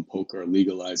casino and poker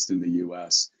legalized in the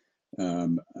U.S.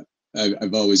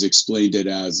 I've always explained it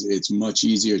as it's much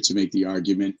easier to make the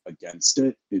argument against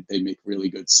it. They make really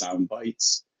good sound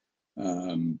bites.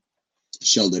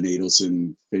 Sheldon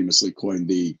Adelson famously coined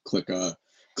the click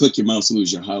your mouse,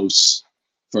 lose your house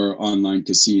for online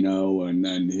casino. And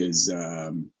then his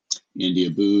Andy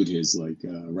Aboud, his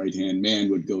right-hand man,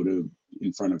 would go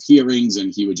in front of hearings,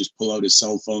 and he would just pull out his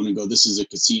cell phone and go, "This is a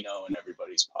casino," in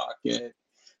everybody's pocket.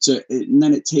 And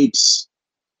then it takes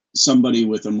somebody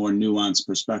with a more nuanced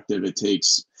perspective, it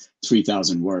takes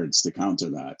 3,000 words to counter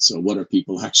that. So what are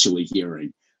people actually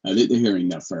hearing? They're hearing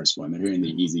that first one. They're hearing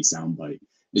the easy soundbite.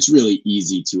 It's really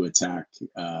easy to attack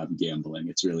gambling.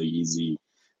 It's really easy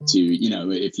to,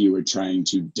 if you were trying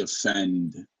to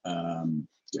defend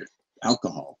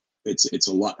alcohol, it's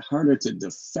a lot harder to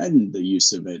defend the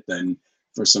use of it than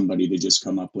for somebody to just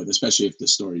come up with, especially if the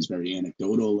story is very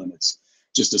anecdotal and it's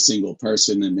just a single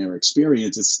person and their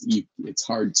experience. It's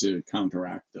hard to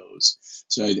counteract those.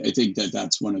 So I think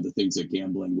that's one of the things that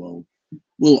gambling will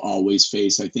we'll always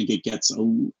face. I think it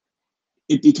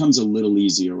becomes a little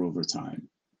easier over time.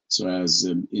 So as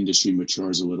the industry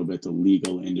matures a little bit, the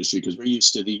legal industry, because we're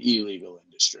used to the illegal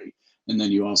industry, and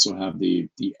then you also have the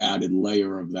added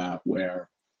layer of that where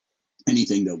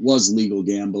anything that was legal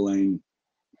gambling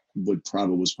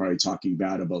was probably talking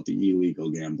bad about the illegal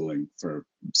gambling for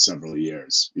several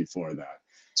years before that.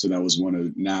 So that was one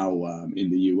of now in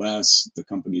the U.S. the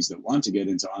companies that want to get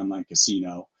into online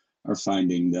casino are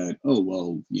finding that, oh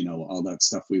well, all that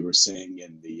stuff we were saying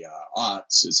in the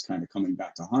aughts is kind of coming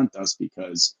back to haunt us,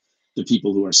 because the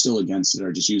people who are still against it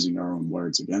are just using our own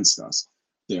words against us,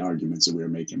 the arguments that we were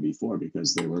making before,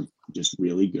 because they were just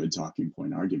really good talking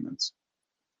point arguments.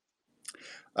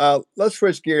 Let's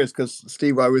switch gears, because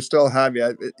Steve, while we still have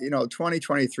you,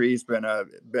 2023 has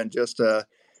been just a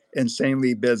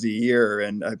insanely busy year,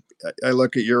 and I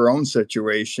look at your own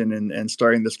situation and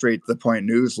starting the Straight to the Point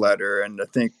newsletter, and I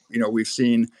think we've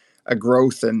seen a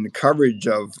growth in coverage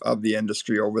of the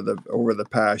industry over the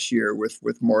past year,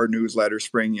 with more newsletters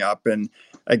springing up, and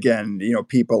again,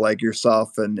 people like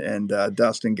yourself and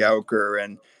Dustin Gauker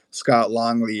and Scott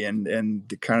Longley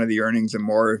and kind of the earnings and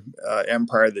more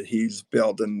empire that he's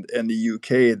built in the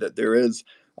UK, that there is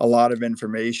a lot of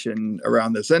information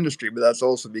around this industry, but that's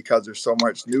also because there's so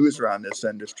much news around this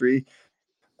industry.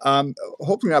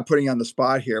 Hopefully not putting you on the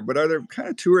spot here, but are there kind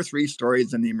of 2 or 3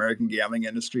 stories in the American gambling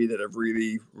industry that have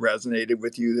really resonated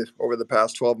with you over the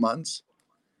past 12 months?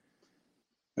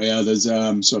 Yeah, there's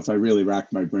so if I really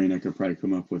racked my brain, I could probably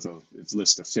come up with a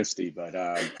list of 50, but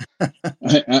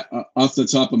off the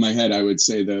top of my head, I would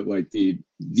say that like the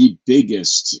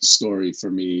biggest story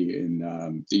for me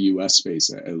in the US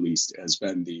space, at least, has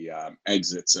been the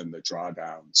exits and the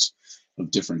drawdowns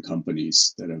of different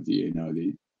companies that have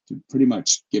they pretty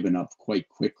much given up quite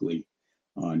quickly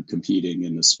on competing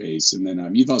in the space. And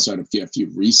then you've also had a few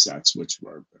resets, which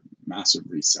were massive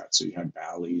resets. So you had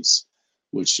Bally's,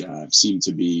 which seemed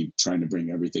to be trying to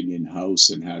bring everything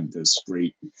in-house and had this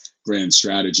great grand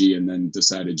strategy, and then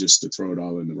decided just to throw it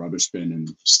all in the rubbish bin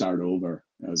and start over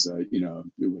as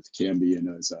with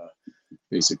Cambian as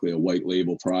basically a white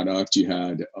label product. You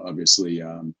had obviously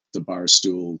the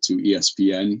Barstool to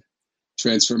ESPN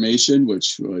transformation,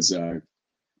 which was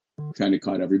kind of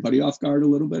caught everybody off guard a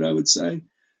little bit, I would say.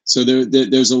 So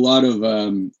there's a lot of,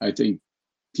 I think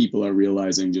people are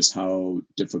realizing just how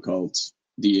difficult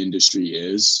the industry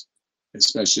is,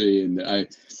 especially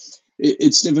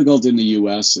it's difficult in the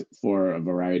US for a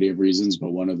variety of reasons,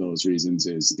 but one of those reasons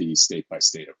is the state by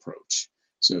state approach.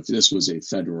 So if this was the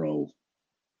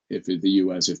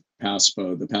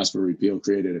PASPA, the PASPA repeal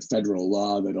created a federal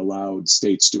law that allowed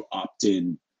states to opt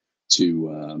in to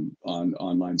on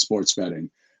online sports betting,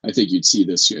 I think you'd see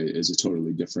this as a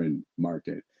totally different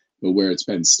market. But where it's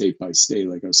been state by state,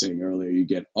 like I was saying earlier, you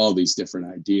get all these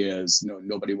different ideas.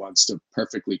 Nobody wants to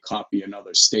perfectly copy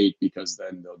another state, because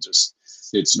then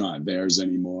it's not theirs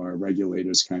anymore.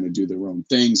 Regulators kind of do their own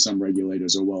thing. Some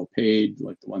regulators are well paid,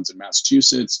 like the ones in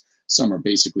Massachusetts. Some are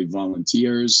basically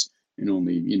volunteers and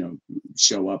only,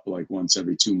 show up like once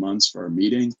every 2 months for a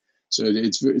meeting. So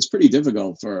it's pretty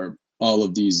difficult for all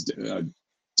of these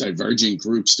diverging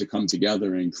groups to come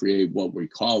together and create what we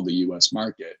call the US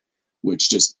market,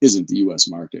 which just isn't the US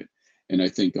market. And I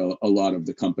think a lot of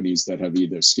the companies that have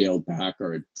either scaled back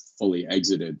or fully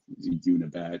exited,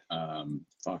 Unibet,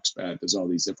 Foxbet, there's all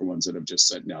these different ones that have just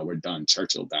said, no, we're done.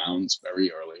 Churchill Downs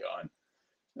very early on.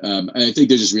 And I think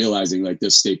they're just realizing like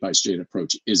this state by state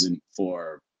approach isn't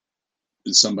for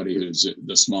somebody who's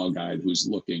the small guy who's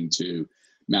looking to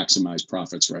maximize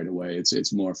profits right away.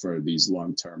 It's more for these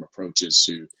long-term approaches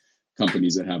to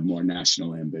companies that have more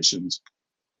national ambitions.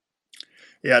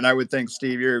 Yeah, and I would think,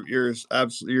 Steve, you're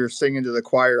singing to the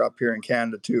choir up here in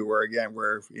Canada too, where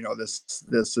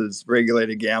this is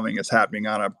regulated gambling is happening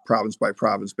on a province by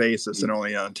province basis, and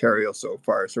only in Ontario so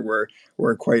far. So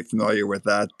we're quite familiar with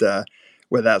that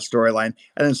storyline.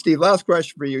 And then, Steve, last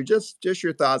question for you, just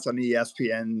your thoughts on the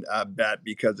ESPN bet,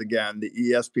 because again, the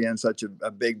ESPN is such a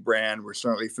big brand. We're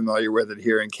certainly familiar with it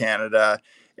here in Canada.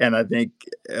 And I think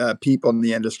people in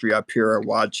the industry up here are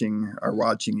watching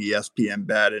ESPN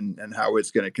bet and how it's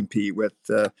going to compete with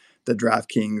the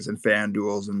DraftKings and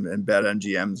FanDuels and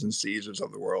BetMGMs and Caesars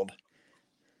of the world.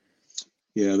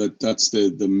 Yeah, that's the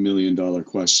 $1 million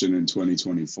question in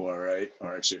 2024, right?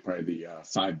 Or actually, probably the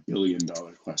 $5 billion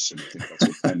question. I think that's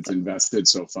what Penn's invested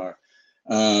so far.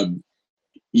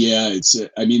 Yeah, it's.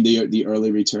 I mean, the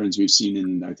early returns we've seen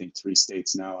in I think 3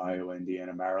 states now: Iowa,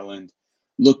 Indiana, Maryland,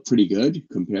 look pretty good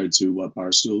compared to what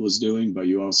Barstool was doing. But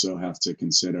you also have to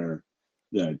consider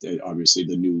that obviously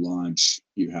the new launch,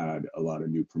 you had a lot of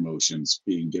new promotions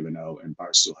being given out, and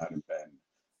Barstool hadn't been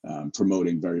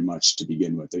promoting very much to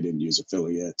begin with. They didn't use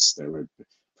affiliates. They were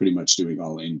pretty much doing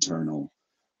all internal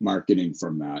marketing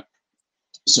from that.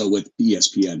 So with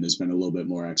ESPN, there's been a little bit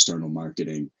more external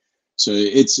marketing. So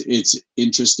it's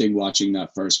interesting watching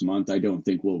that first month. I don't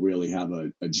think we'll really have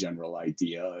a general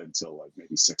idea until like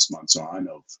maybe 6 months on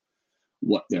of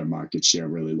what their market share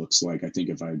really looks like. I think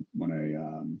when I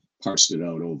parsed it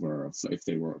out over if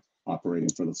they were operating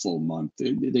for the full month,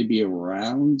 they'd be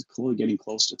around getting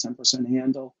close to 10%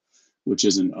 handle, which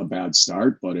isn't a bad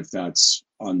start. But if that's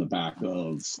on the back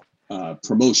of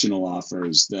promotional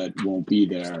offers that won't be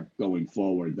there going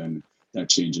forward, then that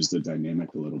changes the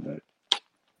dynamic a little bit.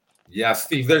 Yeah,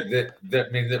 Steve,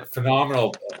 they're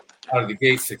phenomenal out of the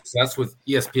gate success with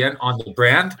ESPN on the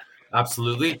brand,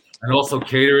 absolutely, and also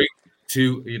catering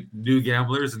to new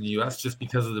gamblers in the U.S. just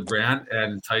because of the brand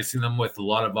and enticing them with a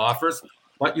lot of offers.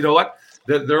 But you know what?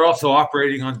 They're also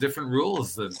operating on different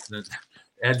rules, and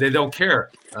they don't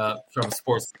care from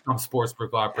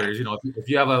sportsbook operators. You know, if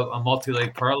you have a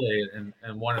multi-leg parlay and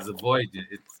one is a void,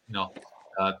 it's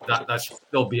that should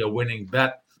still be a winning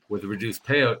bet with a reduced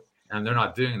payout. And they're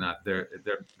not doing that.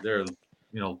 They're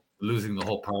losing the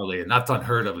whole parlay, and that's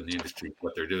unheard of in the industry.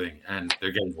 What they're doing, and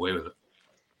they're getting away with it.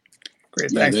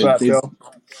 Great, thanks for that, Phil.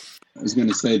 I was going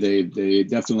to say they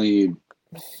definitely.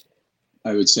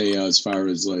 I would say as far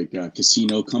as like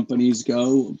casino companies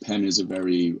go, Penn is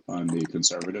very on the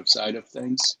conservative side of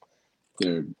things.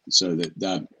 So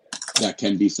that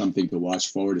can be something to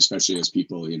watch forward, especially as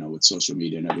people with social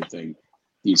media and everything.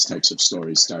 These types of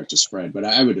stories start to spread. But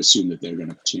I would assume that they're going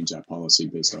to change that policy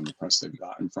based on the press they've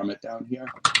gotten from it down here.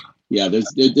 Yeah,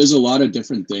 there's a lot of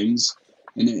different things.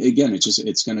 And again,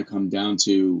 it's going to come down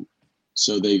to,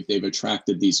 so they've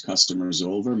attracted these customers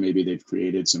over. Maybe they've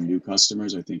created some new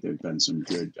customers. I think there've been some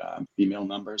good female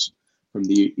numbers from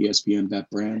the ESPN Bet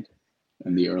brand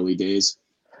in the early days.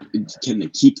 Can they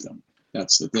keep them?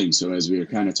 That's the thing. So as we were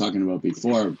kind of talking about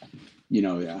before,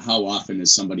 how often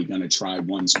is somebody going to try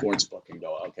one sports book and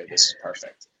go, okay, this is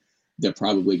perfect? They're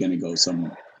probably going to go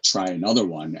try another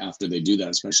one after they do that,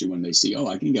 especially when they see,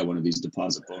 I can get one of these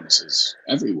deposit bonuses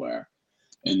everywhere.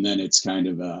 And then it's kind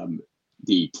of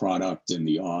the product and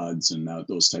the odds and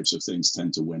those types of things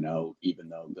tend to win out, even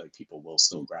though people will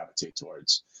still gravitate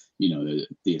towards, the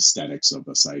aesthetics of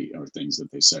a site or things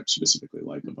that they specifically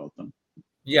like about them.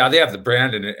 Yeah, they have the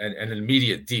brand and an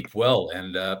immediate deep well,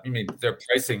 and their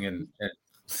pricing and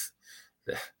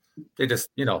they just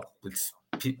it's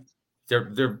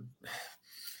they're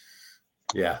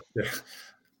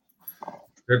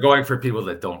going for people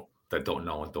that don't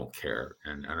know and don't care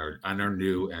and are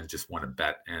new and just want to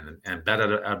bet and bet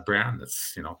at a brand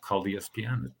that's called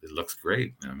ESPN. It looks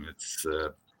great. It's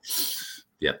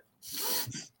yeah.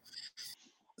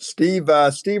 Steve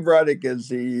Ruddick is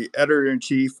the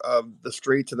editor-in-chief of the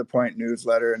Straight to the Point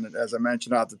newsletter, and as I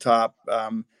mentioned at the top,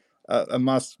 a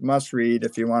must read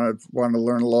if you want to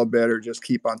learn a little bit or just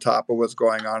keep on top of what's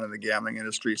going on in the gambling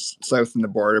industry south of the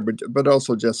border, but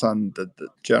also just on the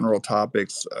general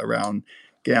topics around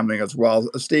gambling as well.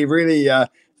 Steve, really,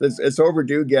 it's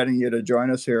overdue getting you to join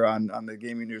us here on the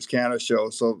Gaming News Canada show.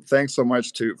 So thanks so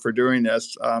much for doing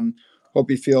this. Hope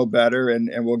you feel better, and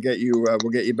we'll get you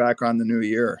back on the new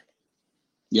year.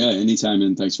 Yeah, anytime,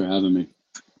 and thanks for having me.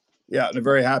 Yeah, and a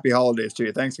very happy holidays to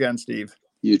you. Thanks again, Steve.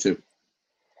 You too.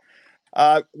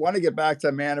 Want to get back to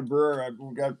Amanda Brewer.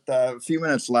 We've got a few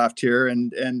minutes left here,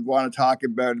 and want to talk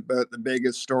about the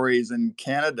biggest stories in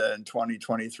Canada in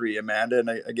 2023, Amanda. And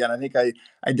I think I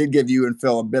did give you and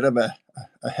Phil a bit of a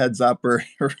heads up or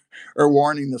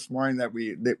warning this morning that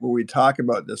we talk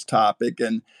about this topic,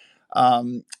 and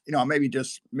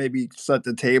maybe set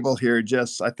the table here.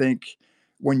 Just I think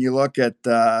when you look at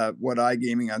what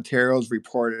iGaming Ontario's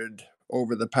reported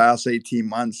over the past 18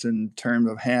 months in terms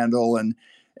of handle and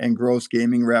gross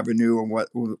gaming revenue and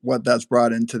what that's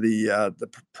brought into the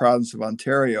province of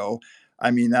Ontario,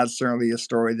 that's certainly a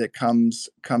story that comes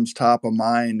top of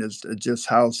mind, is just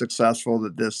how successful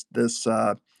that this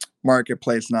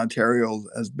marketplace in Ontario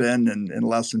has been in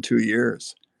less than 2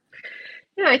 years.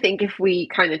 Yeah, I think if we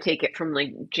kind of take it from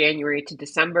like January to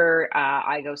December,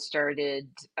 IGO started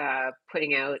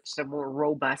putting out some more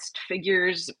robust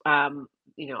figures.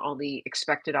 All the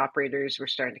expected operators were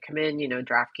starting to come in.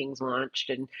 DraftKings launched,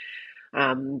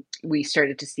 and we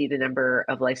started to see the number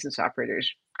of licensed operators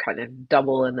kind of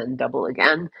double and then double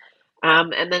again.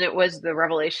 And then it was the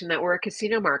revelation that we're a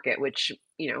casino market, which,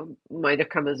 might have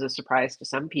come as a surprise to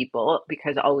some people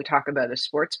because all we talk about is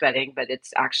sports betting, but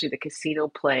it's actually the casino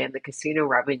play and the casino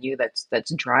revenue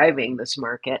that's driving this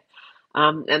market.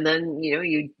 And then,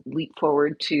 you leap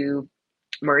forward to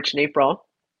March and April,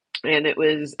 and it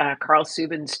was Carl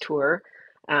Subin's tour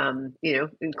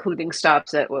including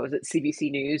stops at, what was it,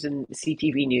 CBC News and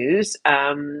CTV News,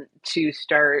 to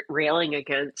start railing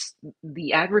against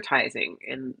the advertising,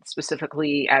 and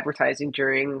specifically advertising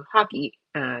during hockey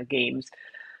games,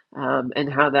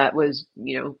 and how that was,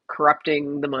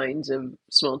 corrupting the minds of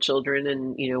small children,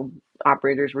 and,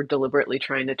 operators were deliberately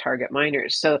trying to target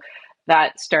minors. So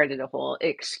that started a whole,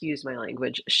 excuse my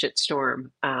language,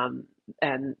 shitstorm.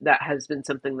 And that has been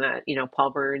something that, Paul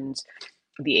Burns,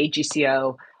 the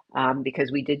AGCO,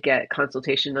 because we did get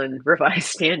consultation on revised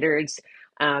standards,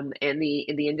 and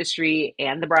the industry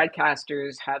and the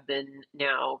broadcasters have been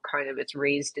now it's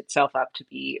raised itself up to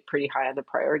be pretty high on the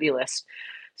priority list.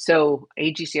 So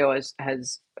AGCO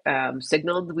has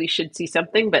signaled we should see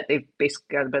something, but they've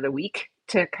basically got about a week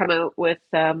to come out with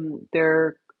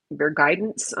their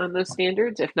guidance on those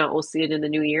standards. If not, we'll see it in the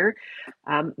new year.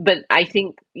 But I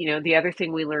think, the other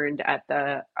thing we learned at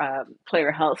the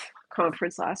player health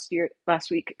conference last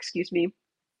week,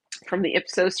 from the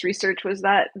Ipsos research, was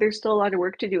that there's still a lot of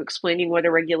work to do explaining what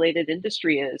a regulated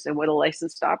industry is and what a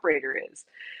licensed operator is.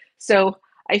 So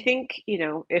I think,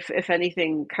 if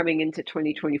anything, coming into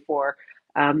 2024,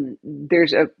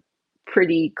 there's a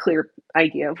pretty clear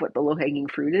idea of what the low-hanging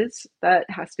fruit is that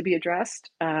has to be addressed.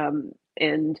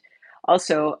 And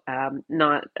also,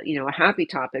 not, a happy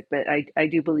topic, but I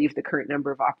do believe the current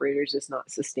number of operators is not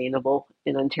sustainable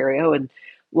in Ontario. And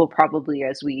we'll probably,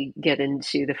 as we get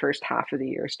into the first half of the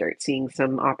year, start seeing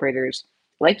some operators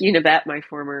like Univet, my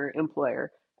former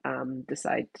employer,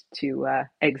 decide to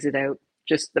exit out.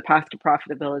 Just the path to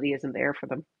profitability isn't there for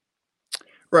them.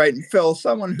 Right. Phil,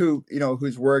 someone who,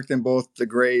 who's worked in both the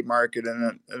gray market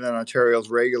and then Ontario's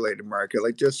regulated market,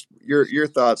 like just your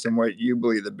thoughts on what you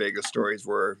believe the biggest stories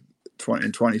were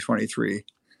in 2023.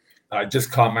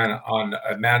 Just comment on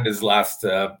Amanda's last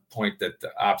point that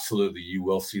absolutely you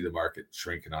will see the market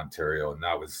shrink in Ontario, and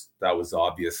that was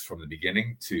obvious from the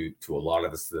beginning to a lot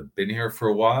of us that have been here for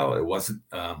a while. It wasn't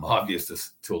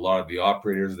obvious to a lot of the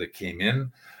operators that came in.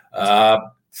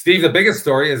 Steve, the biggest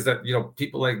story is that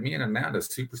people like me and Amanda,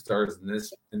 superstars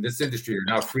in this industry, are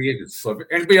now free agents. So if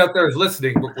anybody out there is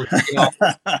listening, we're taking off.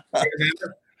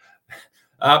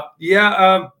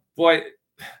 Boy.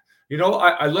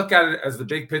 I look at it as the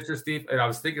big picture, Steve, and I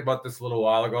was thinking about this a little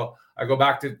while ago. I go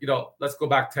back to, let's go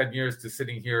back 10 years to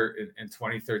sitting here in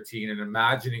 2013 and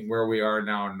imagining where we are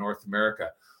now in North America.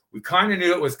 We kind of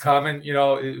knew it was coming,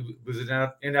 it was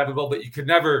inevitable, but you could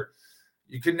never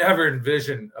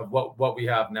envision of what we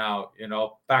have now.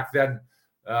 Back then,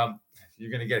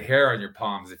 you're going to get hair on your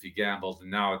palms if you gambled,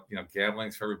 and now,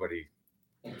 gambling's for everybody.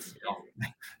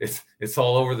 It's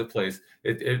all over the place.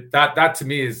 That to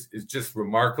me is just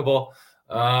remarkable.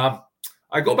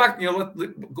 I go back,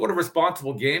 go to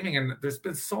responsible gaming, and there's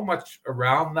been so much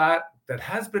around that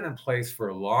has been in place for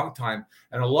a long time,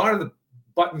 and a lot of the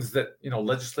buttons that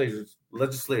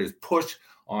legislators push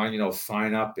on,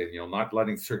 sign up and not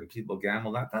letting certain people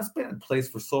gamble, that's been in place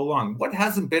for so long. What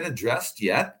hasn't been addressed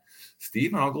yet,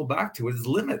 Steve, and I'll go back to it, is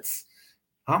limits.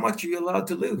 How much are you allowed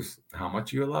to lose? How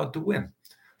much are you allowed to win?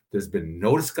 There's been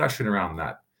no discussion around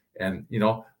that. And,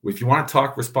 if you want to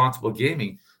talk responsible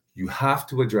gaming, you have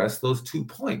to address those 2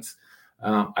 points.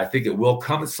 I think it will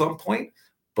come at some point,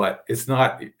 but it's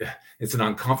an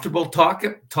uncomfortable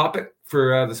topic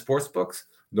for the sports books.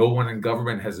 No one in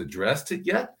government has addressed it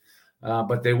yet,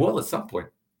 but they will at some point.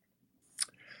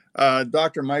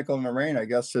 Dr. Michael Narain, I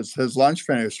guess his lunch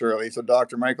finished early. So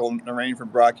Dr. Michael Narain from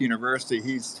Brock University,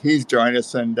 he's joined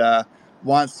us and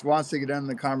wants to get in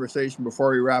the conversation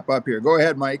before we wrap up here. Go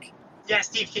ahead, Mike. Yeah,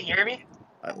 Steve, can you hear me?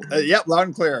 Yep, loud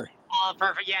and clear. Oh,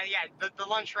 perfect. Yeah. The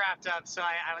lunch wrapped up, so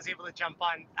I was able to jump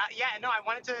on. I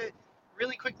wanted to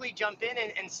really quickly jump in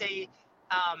and say,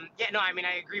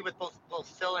 I agree with both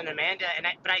Phil and Amanda,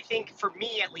 but I think for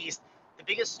me at least, the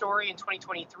biggest story in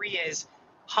 2023 is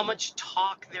how much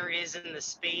talk there is in the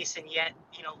space, and yet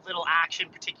little action,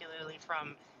 particularly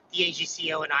from the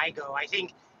AGCO and IGO. I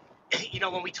think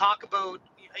when we talk about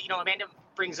Amanda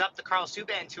brings up the Carl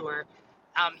Subban tour,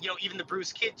 even the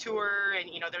Bruce Kidd tour, and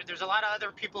there's a lot of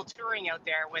other people touring out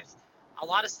there with a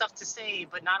lot of stuff to say,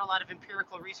 but not a lot of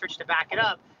empirical research to back it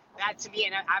up. That to me,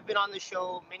 and I've been on the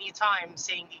show many times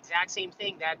saying the exact same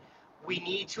thing, that we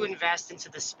need to invest into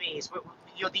the space.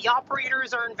 The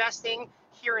operators are investing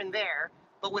here and there,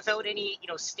 but without any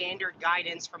standard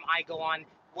guidance from IGO on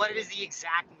what is the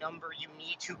exact number you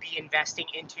need to be investing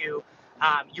into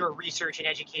your research and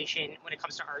education when it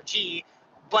comes to RG.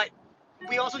 But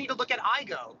we also need to look at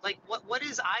IGO. Like, what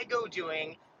is IGO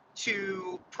doing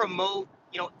to promote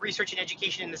research and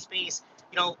education in the space?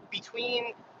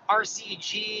 Between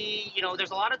RCG,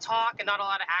 there's a lot of talk and not a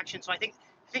lot of action. So I think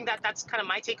think that that's kind of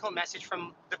my take-home message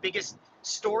from the biggest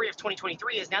story of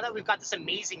 2023 is now that we've got this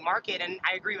amazing market, and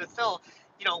I agree with Phil,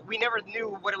 we never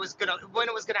knew when it was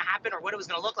gonna happen or what it was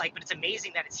gonna look like, but it's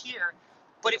amazing that it's here.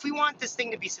 But if we want this thing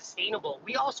to be sustainable,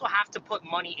 we also have to put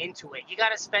money into it. You got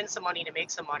to spend some money to make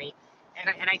some money,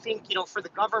 and I think for the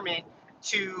government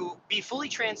to be fully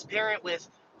transparent with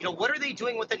what are they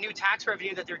doing with the new tax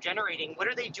revenue that they're generating? What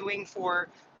are they doing for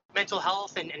mental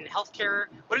health and healthcare?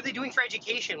 What are they doing for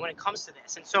education when it comes to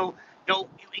this? And so,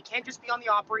 it can't just be on the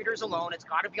operators alone. It's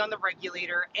got to be on the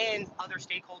regulator and other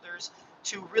stakeholders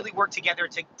to really work together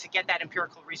to get that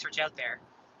empirical research out there.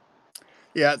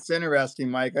 Yeah, it's interesting,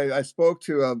 Mike. I spoke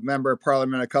to a member of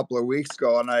parliament a couple of weeks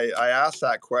ago, and I asked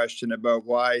that question about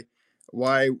why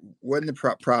wouldn't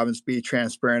the province be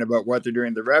transparent about what they're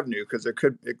doing with the revenue? Because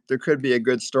there could be a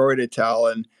good story to tell,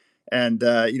 and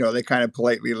they kind of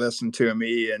politely listened to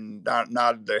me and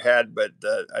nodded their head, but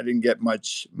I didn't get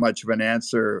much of an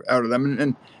answer out of them,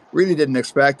 and really didn't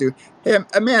expect to. Hey,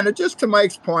 Amanda, just to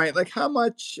Mike's point, like how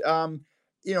much.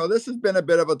 This has been a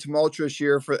bit of a tumultuous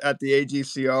year at the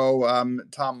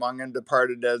AGCO. Tom Mungan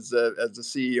departed as the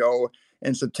CEO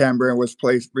in September and was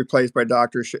replaced by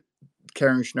Dr.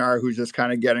 Karen Schnarr, who's just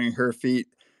kind of getting her feet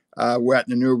wet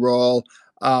in the new role.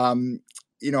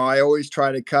 I always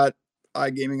try to cut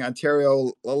iGaming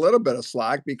Ontario a little bit of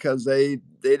slack because they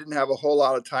didn't have a whole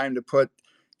lot of time to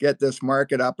get this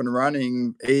market up and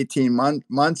running 18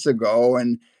 months ago.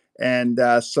 And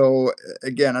so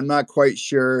again, I'm not quite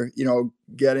sure,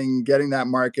 getting that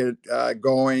market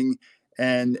going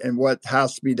and what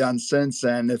has to be done since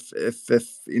then. If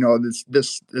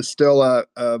this is still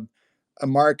a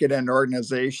market and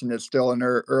organization that's still in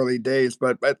their early days,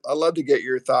 but I'd love to get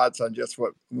your thoughts on just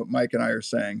what Mike and I are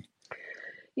saying.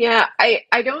 Yeah,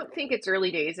 I don't think it's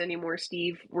early days anymore,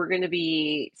 Steve. We're going to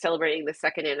be celebrating the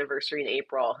second anniversary in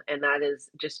April, and that is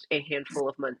just a handful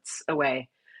of months away.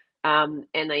 And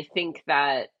I think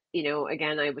that,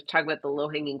 again, I was talking about the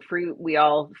low-hanging fruit. We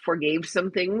all forgave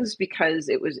some things because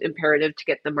it was imperative to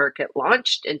get the market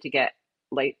launched and to get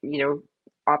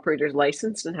operators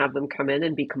licensed and have them come in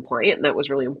and be compliant. And that was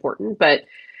really important. But,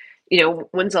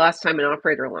 when's the last time an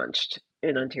operator launched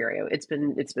in Ontario? It's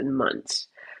been months.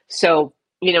 So,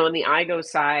 on the iGo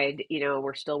side,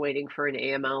 we're still waiting for an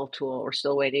AML tool. We're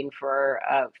still waiting for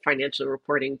a financial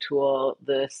reporting tool,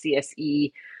 the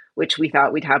CSE, which we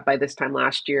thought we'd have by this time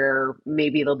last year.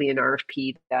 Maybe there'll be an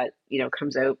RFP that,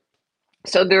 comes out.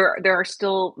 So there are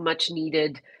still much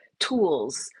needed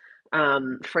tools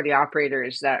for the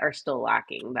operators that are still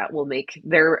lacking that will make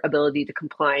their ability to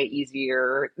comply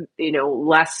easier,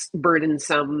 less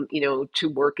burdensome, to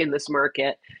work in this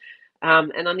market.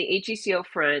 And on the AGCO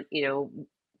front,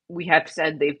 we have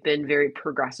said they've been very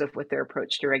progressive with their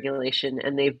approach to regulation,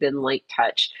 and they've been light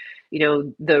touch.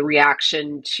 The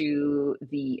reaction to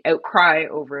the outcry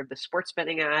over the sports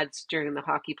betting ads during the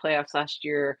hockey playoffs last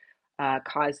year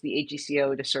caused the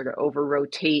AGCO to sort of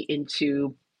over-rotate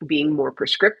into being more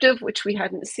prescriptive, which we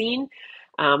hadn't seen.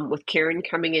 With Karen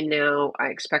coming in now, I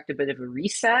expect a bit of a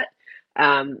reset.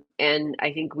 And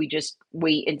I think we just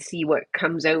wait and see what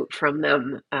comes out from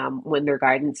them when their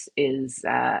guidance is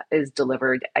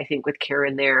delivered. I think with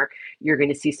Karen there, you're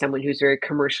going to see someone who's very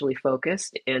commercially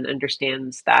focused and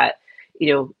understands that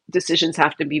decisions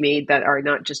have to be made that are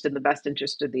not just in the best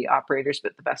interest of the operators,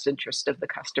 but the best interest of the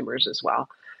customers as well.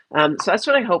 So that's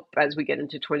what I hope as we get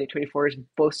into 2024 is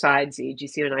both sides, the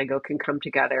AGCO and iGo, can come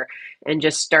together and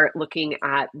just start looking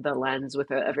at the lens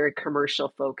with a very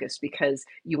commercial focus, because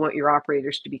you want your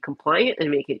operators to be compliant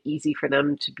and make it easy for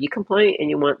them to be compliant. And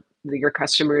you want your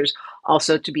customers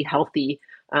also to be healthy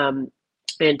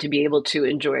and to be able to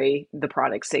enjoy the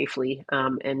product safely,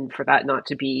 and for that not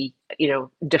to be,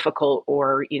 difficult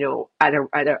or, at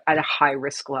a high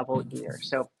risk level either.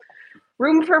 So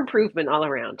room for improvement all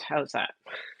around. How's that?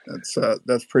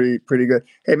 That's pretty good.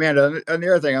 Hey, man, and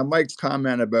the other thing on Mike's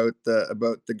comment about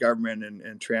the government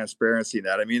and transparency,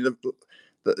 that I mean,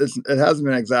 it hasn't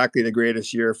been exactly the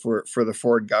greatest year for the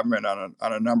Ford government on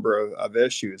a number of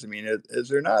issues. I mean, is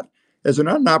there not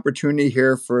an opportunity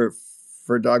here for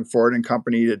Doug Ford and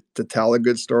company to tell a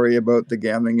good story about the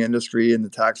gambling industry and the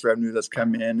tax revenue that's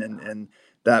come in and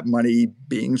that money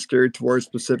being steered towards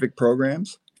specific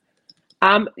programs?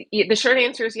 The short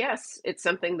answer is yes. It's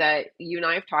something that you and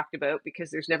I have talked about because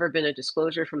there's never been a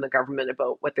disclosure from the government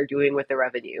about what they're doing with the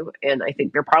revenue. And I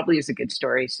think there probably is a good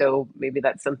story. So maybe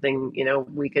that's something,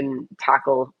 we can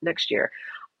tackle next year.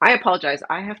 I apologize.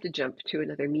 I have to jump to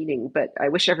another meeting, but I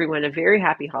wish everyone a very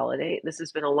happy holiday. This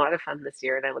has been a lot of fun this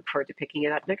year, and I look forward to picking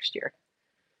it up next year.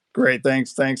 Great.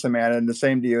 Thanks, Amanda. And the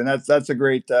same to you. And that's a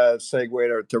great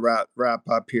segue to wrap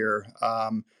up here.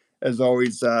 as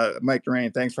always, Mike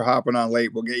Narain, thanks for hopping on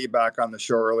late. We'll get you back on the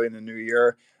show early in the new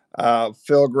year.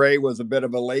 Phil Gray was a bit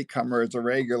of a latecomer as a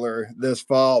regular this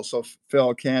fall. So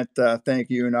Phil, can't thank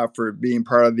you enough for being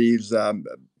part of these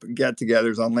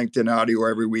get-togethers on LinkedIn Audio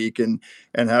every week and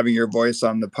having your voice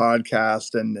on the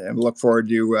podcast, and look forward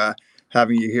to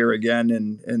having you here again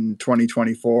in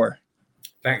 2024.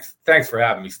 Thanks for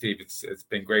having me, Steve. It's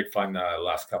been great fun the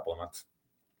last couple of months.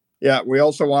 Yeah, we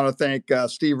also want to thank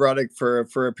Steve Ruddick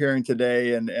for appearing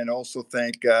today, and also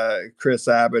thank Chris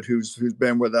Abbott, who's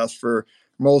been with us for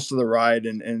most of the ride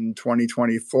in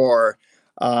 2024.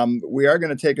 We are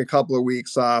going to take a couple of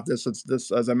weeks off. This,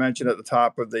 as I mentioned at the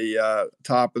top of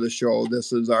the show,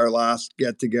 this is our last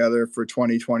get together for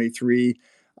 2023.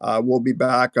 We'll be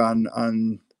back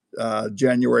on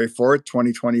January 4th,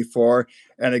 2024.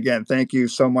 And again, thank you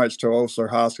so much to Osler,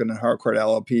 Hoskin, and Harcourt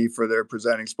LLP for their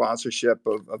presenting sponsorship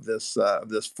of this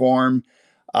forum.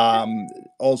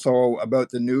 Also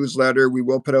about the newsletter, we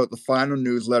will put out the final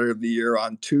newsletter of the year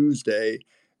on Tuesday.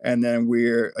 And then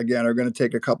we're going to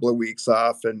take a couple of weeks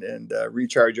off and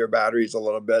recharge our batteries a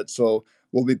little bit. So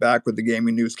we'll be back with the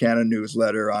Gaming News Canada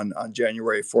newsletter on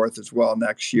January 4th as well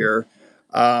next year.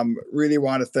 Really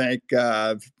want to thank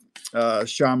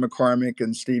Sean McCormick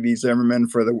and Stevie Zimmerman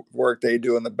for the work they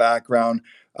do in the background.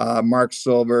 Mark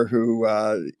Silver, who,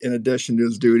 in addition to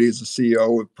his duties as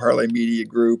CEO of Parlay Media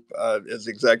Group, is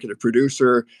executive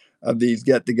producer of these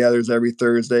get-togethers every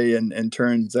Thursday, and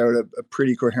turns out a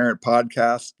pretty coherent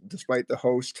podcast despite the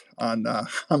host on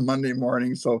Monday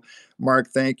morning. So, Mark,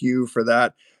 thank you for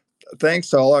that. Thanks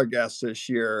to all our guests this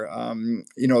year.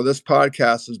 This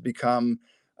podcast has become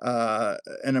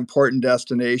an important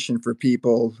destination for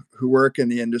people who work in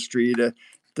the industry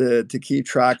to keep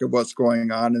track of what's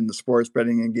going on in the sports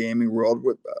betting and gaming world,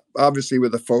 obviously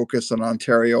with a focus on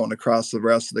Ontario and across the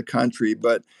rest of the country.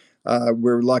 But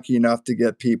we're lucky enough to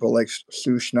get people like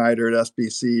Sue Schneider at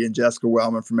SBC and Jessica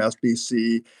Wellman from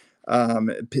SBC,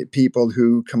 people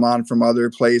who come on from other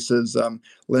places,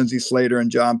 Lindsay Slater and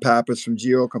John Pappas from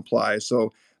GeoComply.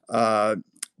 So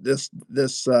this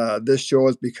show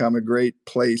has become a great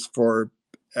place for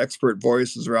expert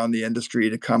voices around the industry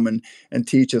to come and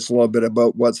teach us a little bit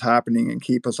about what's happening and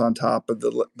keep us on top of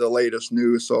the latest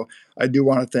news. So I do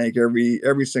want to thank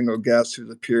every single guest who's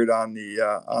appeared on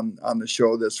the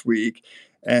show this week,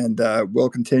 and we'll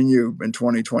continue in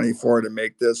 2024 to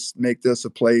make this a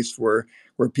place where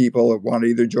people want to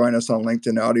either join us on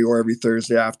LinkedIn Audio every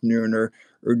Thursday afternoon or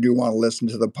do want to listen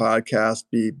to the podcast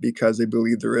because they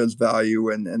believe there is value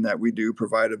and that we do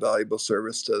provide a valuable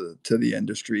service to the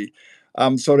industry.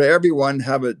 So to everyone,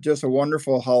 have just a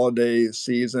wonderful holiday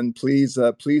season. Please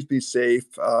be safe.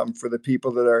 For the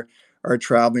people that are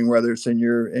traveling, whether it's in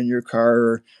your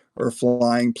car or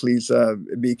flying, please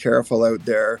be careful out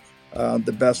there.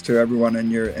 The best to everyone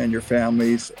and your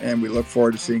families, and we look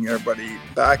forward to seeing everybody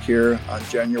back here on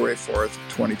January 4th,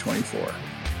 2024.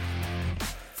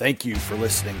 Thank you for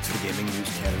listening to the Gaming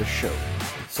News Canada show.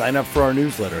 Sign up for our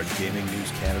newsletter at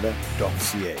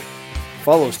gamingnewscanada.ca.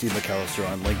 Follow Steve McAllister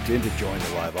on LinkedIn to join the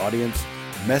live audience.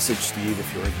 Message Steve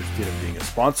if you're interested in being a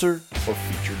sponsor or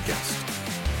featured guest.